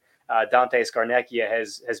linemen, Dante Scarnecchia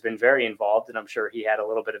has been very involved, and I'm sure he had a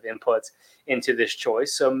little bit of input into this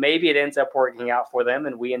choice. So maybe it ends up working out for them,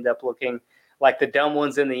 and we end up looking like the dumb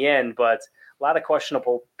ones in the end. But a lot of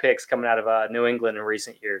questionable picks coming out of New England in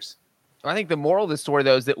recent years. I think the moral of the story,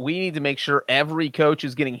 though, is that we need to make sure every coach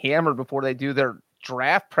is getting hammered before they do their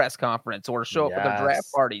draft press conference or show up at their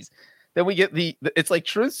draft parties. Then we get it's like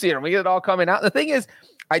truth serum. We get it all coming out. The thing is,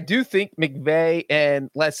 I do think McVay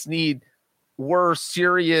and Les Snead were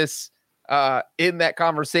serious in that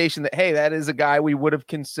conversation that, hey, that is a guy we would have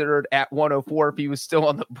considered at 104 if he was still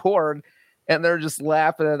on the board. And they're just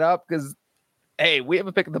laughing it up because, hey, we have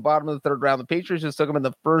a pick at the bottom of the 3rd round. The Patriots just took him in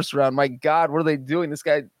the 1st round. My God, what are they doing?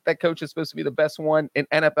 That coach is supposed to be the best one in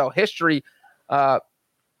NFL history.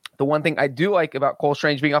 The one thing I do like about Cole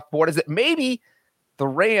Strange being off board is that maybe the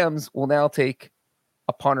Rams will now take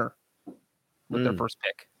a punter with their first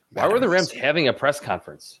pick. Why were the Rams having a press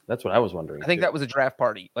conference? That's what I was wondering. I think that was a draft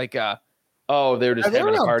party. Like, they were just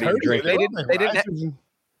having a party and drinking.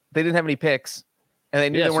 They didn't have any picks, and they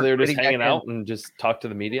knew they were just hanging out and just talk to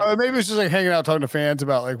the media. Maybe it's just like hanging out, talking to fans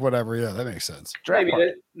about like whatever. Yeah, that makes sense.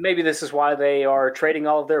 Maybe this is why they are trading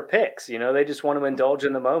all of their picks. You know, they just want to indulge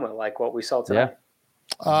in the moment, like what we saw tonight. Yeah.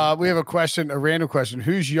 We have a random question.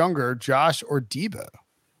 Who's younger, Josh or Debo?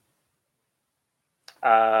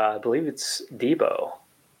 I believe it's Debo.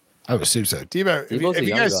 I would assume so. Debo, have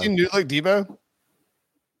you guys seen New Look Debo?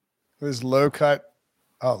 His low cut.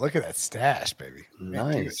 Oh, look at that stash, baby.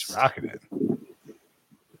 Nice. Dude's rocking it.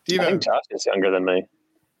 Debo. I think Josh is younger than me.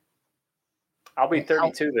 I'll be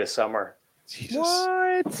 32 this summer. Jesus.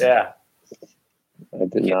 What? Yeah. I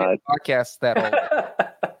did not. Podcast that old.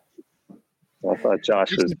 I thought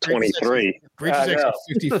Josh was 23. Breach is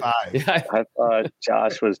actually 55. Yeah, I thought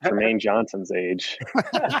Josh was Jermaine Johnson's age.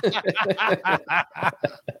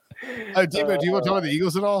 Debo, do you want to talk about the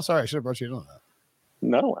Eagles at all? Sorry, I should have brought you in on that.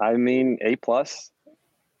 No, I mean, A+.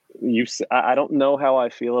 I don't know how I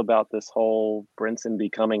feel about this whole Brinson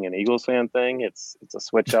becoming an Eagles fan thing. It's a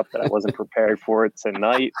switch up that I wasn't prepared for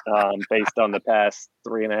tonight based on the past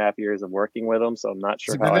 3.5 years of working with him. So I'm not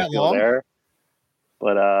sure how I feel there.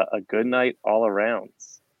 But a good night all around.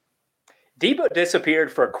 Debo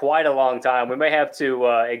disappeared for quite a long time. We may have to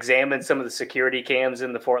examine some of the security cams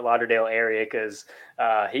in the Fort Lauderdale area because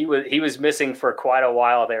he was missing for quite a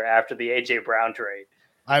while there after the A.J. Brown trade.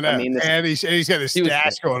 I know, and he's got this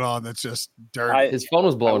stash going on that's just dirty. His phone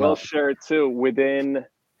was blowing up. Sure, too.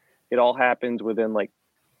 It all happened within like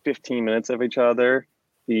 15 minutes of each other.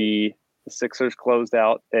 The Sixers closed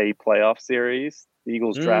out a playoff series. The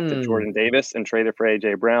Eagles drafted Jordan Davis and traded for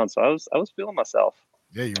A.J. Brown. So I was feeling myself.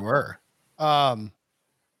 Yeah, you were.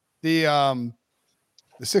 The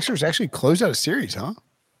Sixers actually closed out a series, huh?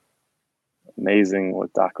 Amazing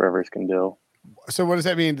what Doc Rivers can do. So what does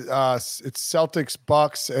that mean? It's Celtics,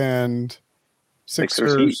 Bucks, and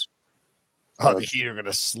Sixers. Heat. Oh, the Heat are going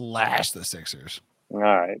to slash the Sixers. All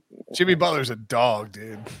right. Jimmy Butler's a dog,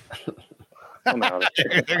 dude.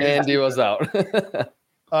 And he was out.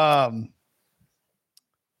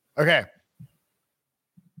 Okay.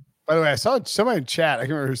 By the way, I saw somebody in chat. I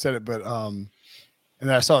can't remember who said it, but and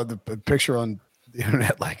then I saw the picture on the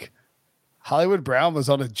internet. Like Hollywood Brown was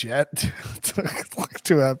on a jet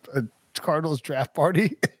to a Cardinals draft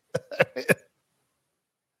party.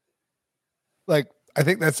 Like I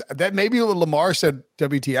think that may be what Lamar said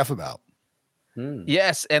WTF about.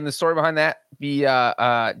 Yes, and the story behind that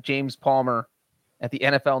via James Palmer at the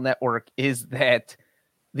NFL Network is that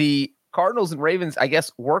the Cardinals and Ravens, I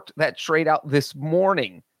guess, worked that trade out this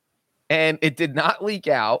morning, and it did not leak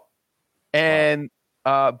out. And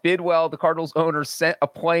Bidwell, the Cardinals owner, sent a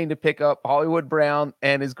plane to pick up Hollywood Brown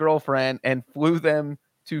and his girlfriend and flew them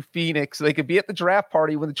to Phoenix so they could be at the draft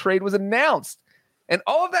party when the trade was announced. And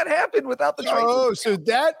all of that happened without the trade. Oh,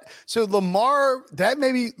 so Lamar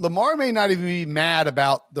may not even be mad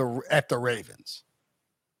about at the Ravens.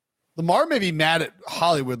 Lamar may be mad at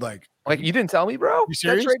Hollywood, like you didn't tell me, bro. You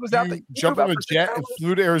serious? That trade was out. You jumped on a jet and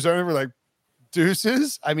flew to Arizona. We're like,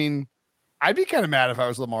 deuces. I mean, I'd be kind of mad if I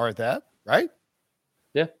was Lamar at that, right?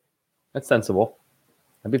 Yeah, that's sensible.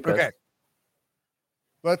 I'd be pissed. Okay.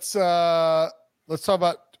 Let's talk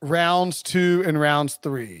about rounds 2 and rounds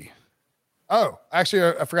 3. Oh,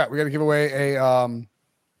 actually, I forgot. We got to give away a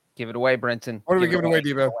Give it away, Brenton. What are we giving away,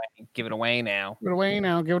 Debo? Give it away now. Give it away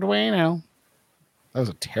now. Give it away now. That was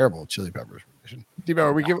a terrible Chili Peppers rendition.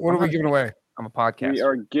 Debo, what are we giving away? I'm a podcast. We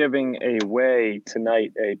are giving away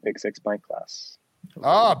tonight a Pick 6 pint glass.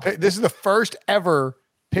 Oh, this is the first ever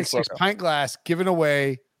Pick 6 pint glass given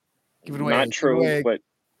away. Not true, but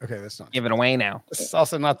okay, that's not. Give it away now. This is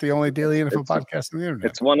also not the only daily NFL podcast on the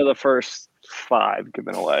internet. It's one of the first 5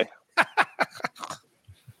 given away.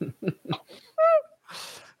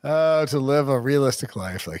 To live a realistic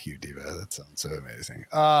life like you, Diva. That sounds so amazing.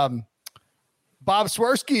 Bob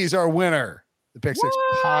Swirsky is our winner. The Pick 6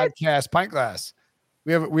 podcast pint glass.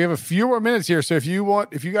 We have a few more minutes here. So if you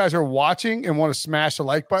guys are watching and want to smash the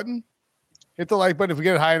like button, hit the like button. If we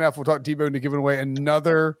get it high enough, we'll talk Debo into giving away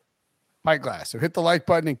another pint glass. So hit the like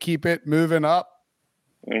button and keep it moving up.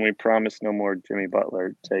 And we promise no more Jimmy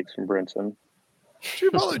Butler takes from Brinson.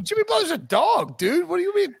 Jimmy Butler's a dog, dude. What do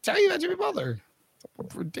you mean? Tell you about Jimmy Butler?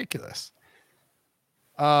 It's ridiculous.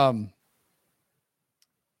 Oh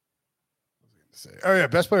yeah,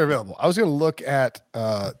 best player available. I was going to look at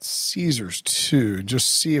Caesars too, and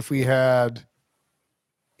just see if we had.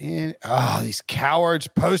 These cowards,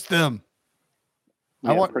 post them.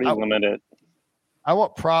 Yeah, pretty limited. I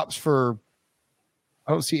want props for.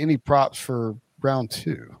 I don't see any props for round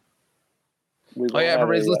 2. Oh yeah,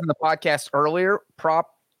 everybody's listening to the podcast earlier.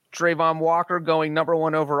 Prop Trayvon Walker going number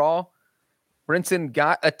 1 overall. Brinson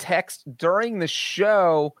got a text during the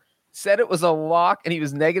show, said it was a lock, and he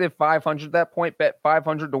was negative 500 at that point, bet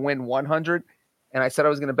 500 to win 100. And I said I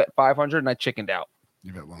was going to bet 500, and I chickened out.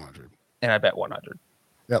 You bet 100. And I bet 100.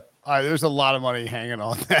 Yep. There's a lot of money hanging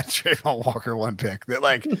on that Trayvon Walker 1 pick. That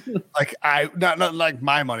like not like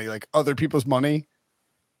my money, like other people's money.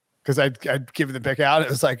 Because I'd given the pick out. It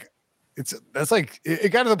was like,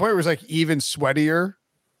 it got to the point where it was like even sweatier.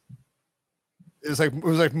 It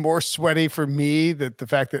was like more sweaty for me that the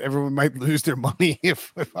fact that everyone might lose their money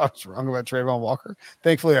if I was wrong about Trayvon Walker.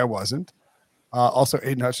 Thankfully, I wasn't. Also,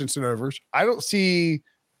 Aiden Hutchinson overs. I don't see.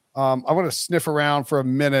 I want to sniff around for a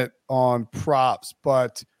minute on props,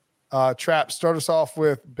 but Trap, start us off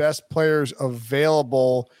with best players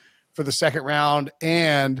available for the second round,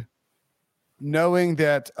 and knowing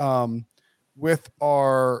that with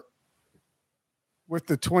the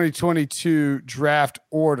 2022 draft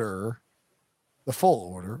order. The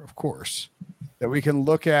full order, of course, that we can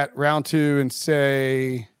look at round 2 and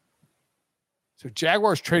say, so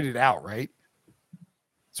Jaguars traded out, right?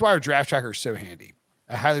 That's why our draft tracker is so handy.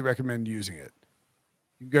 I highly recommend using it.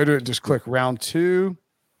 You go to it and just click round 2.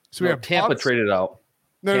 So we have Tampa Bucks. Traded out.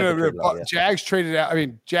 No. Jags traded out. I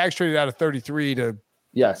mean, Jags traded out of 33 to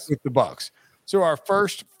with the Bucks. So our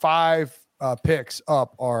first 5 picks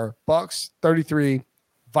up are Bucks 33,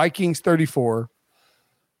 Vikings 34.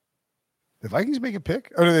 The Vikings make a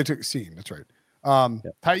pick? Oh, no, they took a scene. That's right.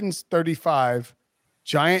 Titans 35,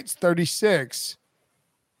 Giants 36,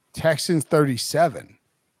 Texans 37.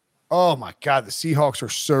 Oh, my God. The Seahawks are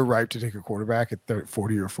so ripe to take a quarterback at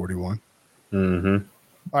 40 or 41. Mm-hmm.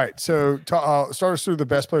 All right. So start us through the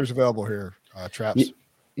best players available here, Traps.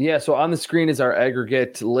 Yeah, so on the screen is our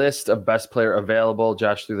aggregate list of best player available.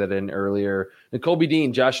 Josh threw that in earlier. Nakobe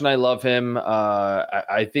Dean, Josh and I love him.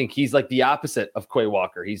 I think he's like the opposite of Quay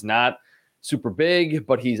Walker. He's not super big,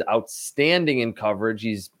 but he's outstanding in coverage.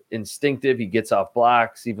 He's instinctive. He gets off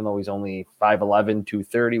blocks, even though he's only 5'11",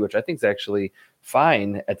 230, which I think is actually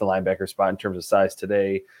fine at the linebacker spot in terms of size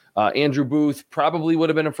today. Andrew Booth probably would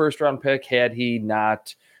have been a first-round pick had he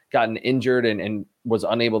not gotten injured and was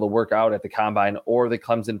unable to work out at the Combine or the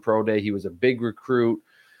Clemson Pro Day. He was a big recruit.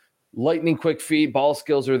 Lightning quick feet, ball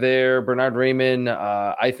skills are there. Bernard Raymond,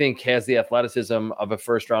 I think, has the athleticism of a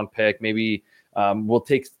first-round pick. Maybe will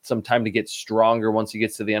take some time to get stronger once he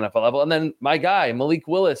gets to the NFL level. And then my guy, Malik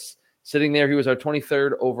Willis, sitting there. He was our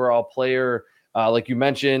 23rd overall player. Like you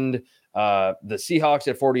mentioned, the Seahawks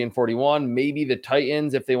at 40 and 41, maybe the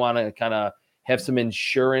Titans if they want to kind of have some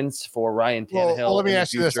insurance for Ryan Tannehill. Well, let me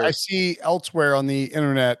ask you this. I see elsewhere on the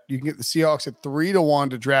internet, you can get the Seahawks at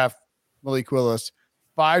 3-1 to draft Malik Willis,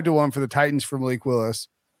 5-1 for the Titans for Malik Willis,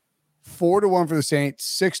 4-1 for the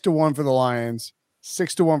Saints, 6-1 for the Lions,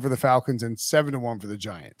 6-1 for the Falcons, and 7-1 for the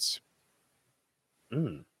Giants.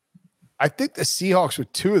 I think the Seahawks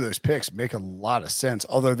with 2 of those picks make a lot of sense,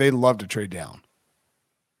 although they love to trade down.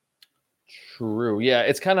 True. Yeah,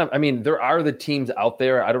 it's kind of, I mean, there are the teams out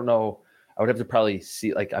there. I don't know. I would have to probably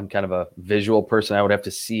see, like, I'm kind of a visual person. I would have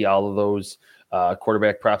to see all of those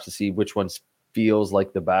quarterback props to see which ones feels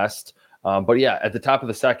like the best. But yeah, at the top of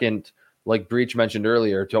the second, like Breach mentioned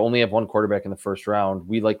earlier, to only have one quarterback in the first round,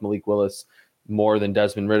 we like Malik Willis more than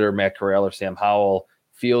Desmond Ridder, Matt Corral, or Sam Howell.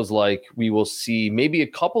 Feels like we will see maybe a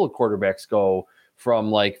couple of quarterbacks go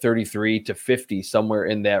from like 33 to 50, somewhere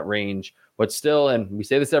in that range. But still, and we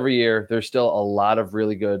say this every year, there's still a lot of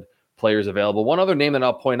really good players available. One other name that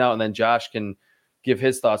I'll point out, and then Josh can give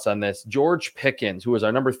his thoughts on this. George Pickens, who was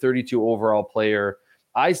our number 32 overall player.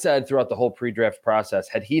 I said throughout the whole pre-draft process,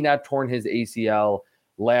 had he not torn his ACL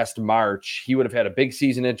last March, he would have had a big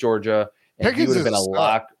season at Georgia, and Pickens he would have been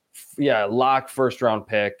a lock first-round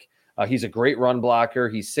pick. He's a great run blocker.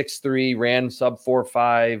 He's 6'3", ran sub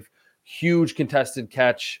 4.5, huge contested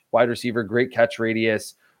catch, wide receiver, great catch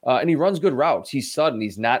radius, and he runs good routes. He's sudden.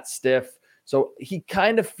 He's not stiff. So he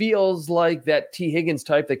kind of feels like that T. Higgins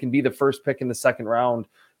type that can be the first pick in the second round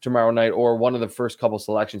tomorrow night or one of the first couple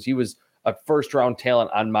selections. He was a first-round talent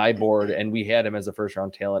on my board, and we had him as a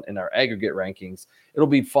first-round talent in our aggregate rankings. It'll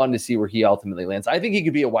be fun to see where he ultimately lands. I think he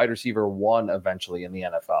could be a wide receiver 1 eventually in the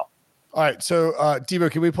NFL. All right, so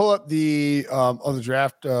Debo, can we pull up the on the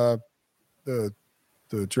draft the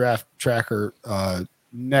draft tracker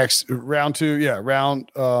next round 2? Yeah,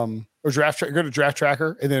 round or draft go to draft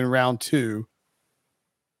tracker and then round 2,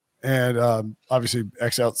 and obviously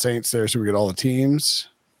X out Saints there, so we get all the teams.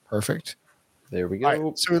 Perfect. There we go. All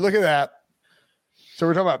right, so we look at that. So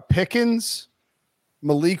we're talking about Pickens,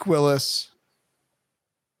 Malik Willis,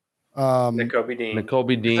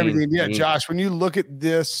 Nakobe Dean. Yeah, Josh, when you look at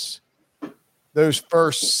those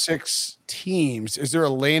first 6 teams, is there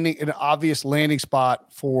an obvious landing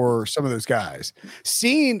spot for some of those guys?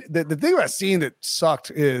 Seeing the thing about seeing that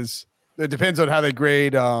sucked is it depends on how they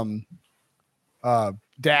grade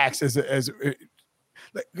Dax as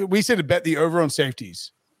we said to bet the over on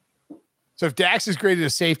safeties. So if Dax is graded a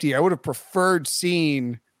safety, I would have preferred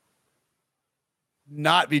seeing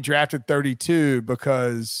not be drafted 32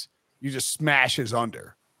 because you just smash his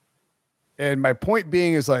under. And my point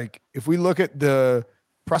being is, like, if we look at the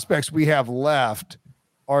prospects we have left,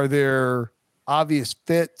 are there obvious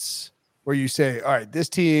fits where you say, all right, this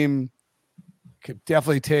team could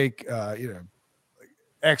definitely take,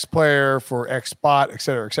 X player for X spot, et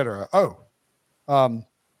cetera, et cetera.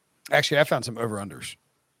 Actually, I found some over-unders.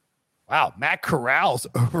 Wow. Matt Corral's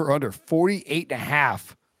over-under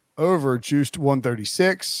 48.5 over juiced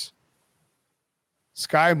 136.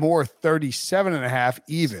 Sky Moore 37.5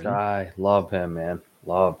 even. Sky, love him, man.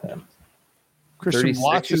 Love him. Christian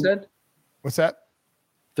Watson. You said? What's that?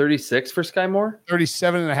 36 for Sky Moore?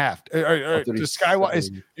 37.5. Sky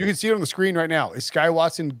Watson. You can see it on the screen right now. Is Sky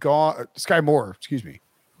Watson gone? Sky Moore, excuse me.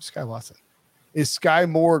 Sky Watson. Is Sky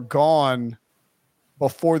Moore gone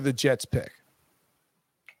before the Jets pick?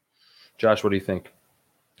 Josh, what do you think?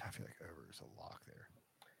 I feel like over is a lock there.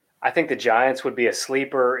 I think the Giants would be a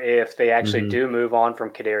sleeper if they actually do move on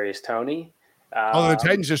from Kadarius Toney. Although the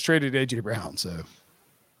Titans just traded A.J. Brown, so.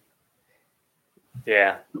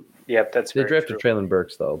 Yeah. Yep, that's They drafted Traylon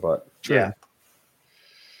Burks, though, but. Yeah.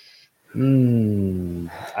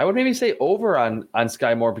 I would maybe say over on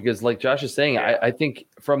Sky Moore because, like Josh is saying, I think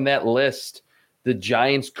from that list, the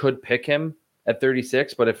Giants could pick him at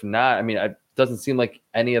 36, but if not, I mean, it doesn't seem like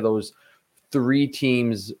any of those 3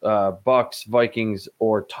 teams, Bucks, Vikings,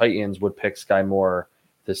 or Titans would pick Sky Moore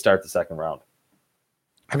to start the second round.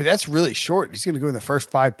 I mean, that's really short. He's going to go in the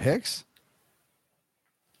first 5 picks.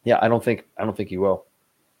 Yeah, I don't think he will,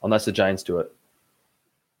 unless the Giants do it.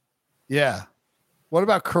 Yeah. What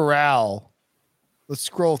about Corral? Let's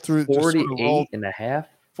scroll through. 48.5.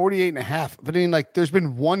 48.5. But I mean, like, there's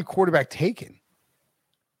been one quarterback taken.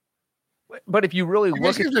 But if you really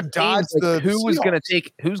look at the teams, who's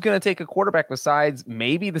going to take a quarterback besides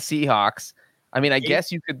maybe the Seahawks? I mean, I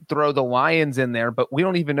guess you could throw the Lions in there, but we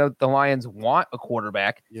don't even know that the Lions want a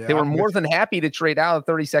quarterback. Yeah, they were more than happy to trade out a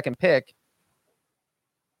 32nd pick.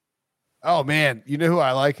 Oh, man. You know who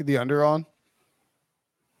I like the under on?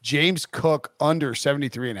 James Cook under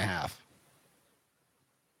 73.5.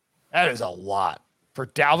 That is a lot. For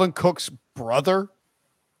Dalvin Cook's brother,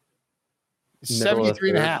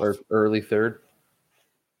 73.5. Or early third.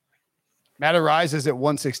 Matt Arise is at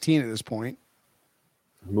 116 at this point.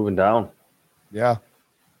 Moving down. Yeah.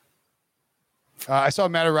 I saw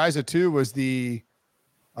Matt Ariza too was the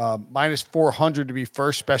minus 400 to be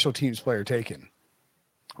first special teams player taken.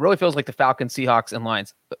 Really feels like the Falcons, Seahawks, and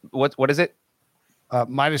Lions. What is it?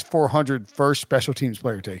 Minus 400 first special teams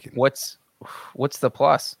player taken. What's the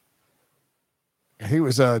plus? I think it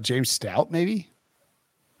was James Stout, maybe.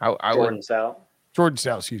 Jordan Stout. Jordan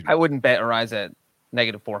Stout, excuse me. I wouldn't bet Arise at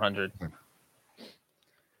negative 400.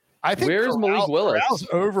 I think Where's Malik Willis? Corral's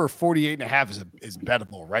over 48.5 is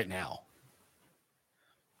bettable right now.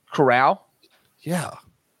 Corral? Yeah.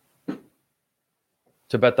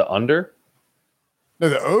 To bet the under? No,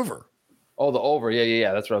 the over. Oh, the over.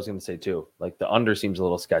 Yeah. That's what I was going to say too. Like the under seems a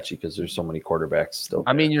little sketchy because there's so many quarterbacks still.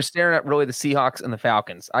 I mean, you're staring at really the Seahawks and the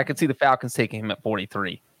Falcons. I could see the Falcons taking him at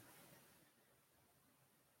 43.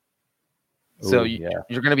 So you're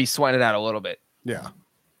going to be sweating it out a little bit. Yeah.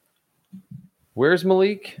 Where's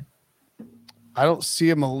Malik? I don't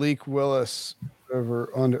see a Malik Willis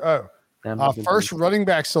over under. First running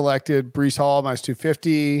back selected, Breece Hall minus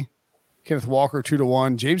 250, Kenneth Walker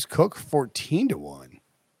 2-1, James Cook 14-1.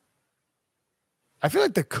 I feel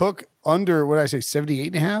like the Cook under, what did I say,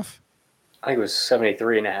 78.5? I think it was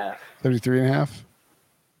 73.5. 73.5.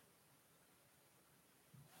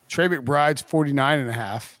 Trey McBride's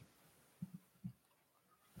 49.5.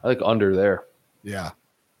 I like under there. Yeah.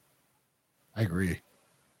 I agree.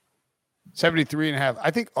 73.5. I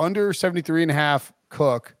think under 73.5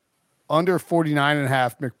 Cook, under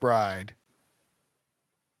 49.5 McBride,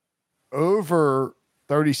 over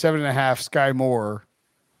 37.5 Sky Moore,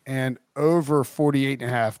 and over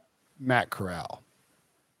 48.5 Matt Corral.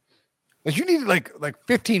 Like you need like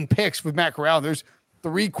 15 picks with Matt Corral. There's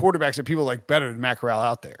 3 quarterbacks that people like better than Matt Corral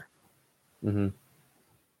out there. Mm-hmm.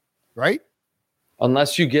 Right?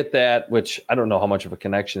 Unless you get that, which I don't know how much of a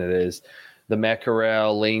connection it is, the Matt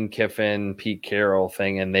Corral, Lane Kiffin, Pete Carroll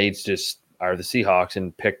thing, and they just are the Seahawks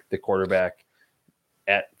and pick the quarterback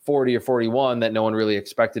at 40 or 41 that no one really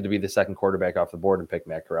expected to be the second quarterback off the board and pick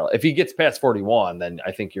Matt Corral. If he gets past 41, then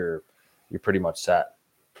I think you're pretty much set.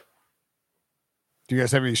 Do you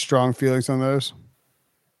guys have any strong feelings on those?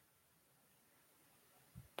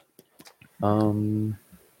 The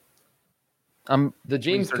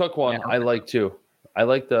James Cook one I like too. I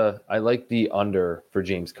like the under for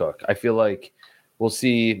James Cook. I feel like we'll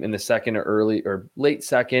see in the second or early or late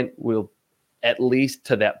second, we'll at least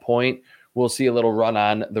to that point, we'll see a little run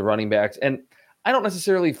on the running backs. And I don't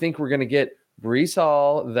necessarily think we're going to get Breece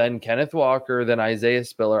Hall, then Kenneth Walker, then Isaiah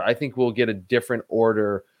Spiller. I think we'll get a different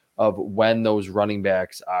order of when those running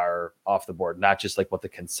backs are off the board, not just like what the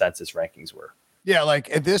consensus rankings were. Yeah,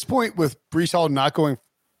 like at this point with Breece Hall not going,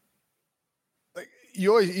 like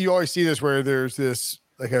you always see this where there's this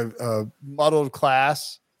like a muddled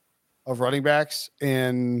class of running backs,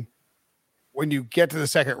 and when you get to the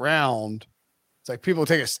second round, it's like people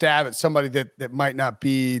take a stab at somebody that might not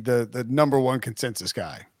be the number one consensus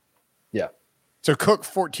guy. Yeah. So Cook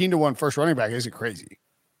 14-1 first running back isn't crazy.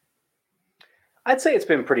 I'd say it's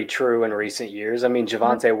been pretty true in recent years. I mean,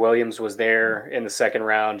 Javonte Williams was there in the second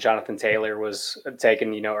round. Jonathan Taylor was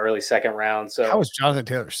taken, early second round. So how was Jonathan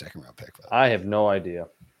Taylor's second round pick? I have no idea.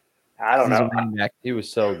 I don't know. He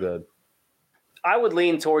was so good. I would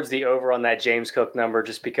lean towards the over on that James Cook number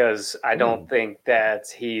just because I don't think that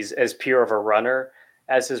he's as pure of a runner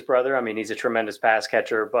as his brother. I mean, he's a tremendous pass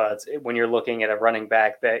catcher, but when you're looking at a running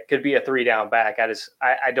back that could be a 3-down back,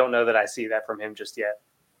 I don't know that I see that from him just yet.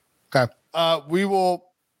 Okay. We got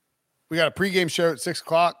a pregame show at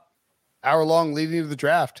 6:00, hour long leading into the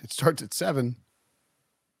draft. It starts at 7.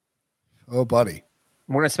 Oh, buddy.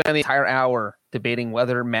 We're going to spend the entire hour debating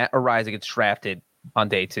whether Matt Araiza gets drafted on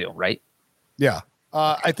day 2, right? Yeah.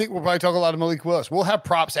 I think we'll probably talk a lot of Malik Willis. We'll have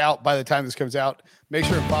props out by the time this comes out. Make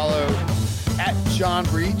sure to follow at John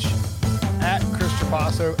Breach, at Chris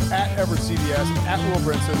Trapasso, at Everett CBS, at Will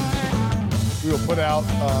Brinson. We will put out,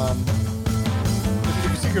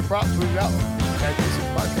 if you see good props, tweet it out. Tag this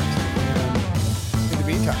podcast. In the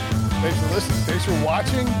meantime, thanks for listening. Thanks for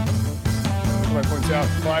watching. Somebody points out,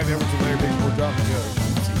 Clyde Edwards and Larry Bigford dropping.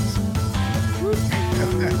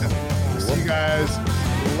 See you guys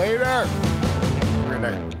later. Good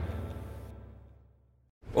night.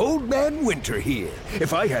 Old Man Winter here.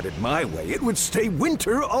 If I had it my way, it would stay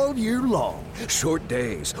winter all year long. Short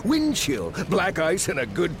days, wind chill, black ice, and a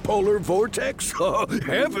good polar vortex. Oh,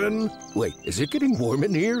 heaven. Wait, is it getting warm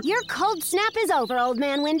in here? Your cold snap is over, Old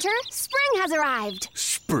Man Winter. Spring has arrived.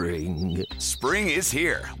 Spring. Spring is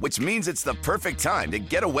here, which means it's the perfect time to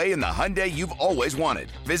get away in the Hyundai you've always wanted.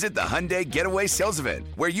 Visit the Hyundai Getaway Sales Event,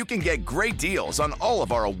 where you can get great deals on all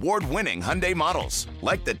of our award-winning Hyundai models,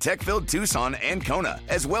 like the tech-filled Tucson and Kona,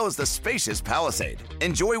 as well as the spacious Palisade.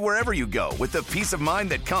 Enjoy wherever you go with the peace of mind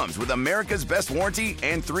that comes with America's best warranty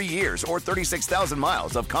and 3 years or 36,000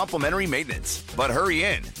 miles of complimentary maintenance. But hurry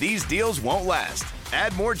in, these deals won't last.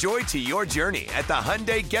 Add more joy to your journey at the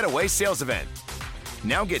Hyundai Getaway Sales Event.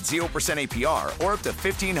 Now get 0% APR or up to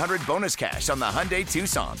 $1,500 bonus cash on the Hyundai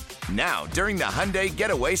Tucson. Now, during the Hyundai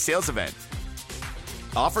Getaway Sales Event.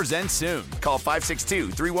 Offers end soon. Call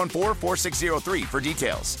 562-314-4603 for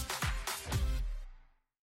details.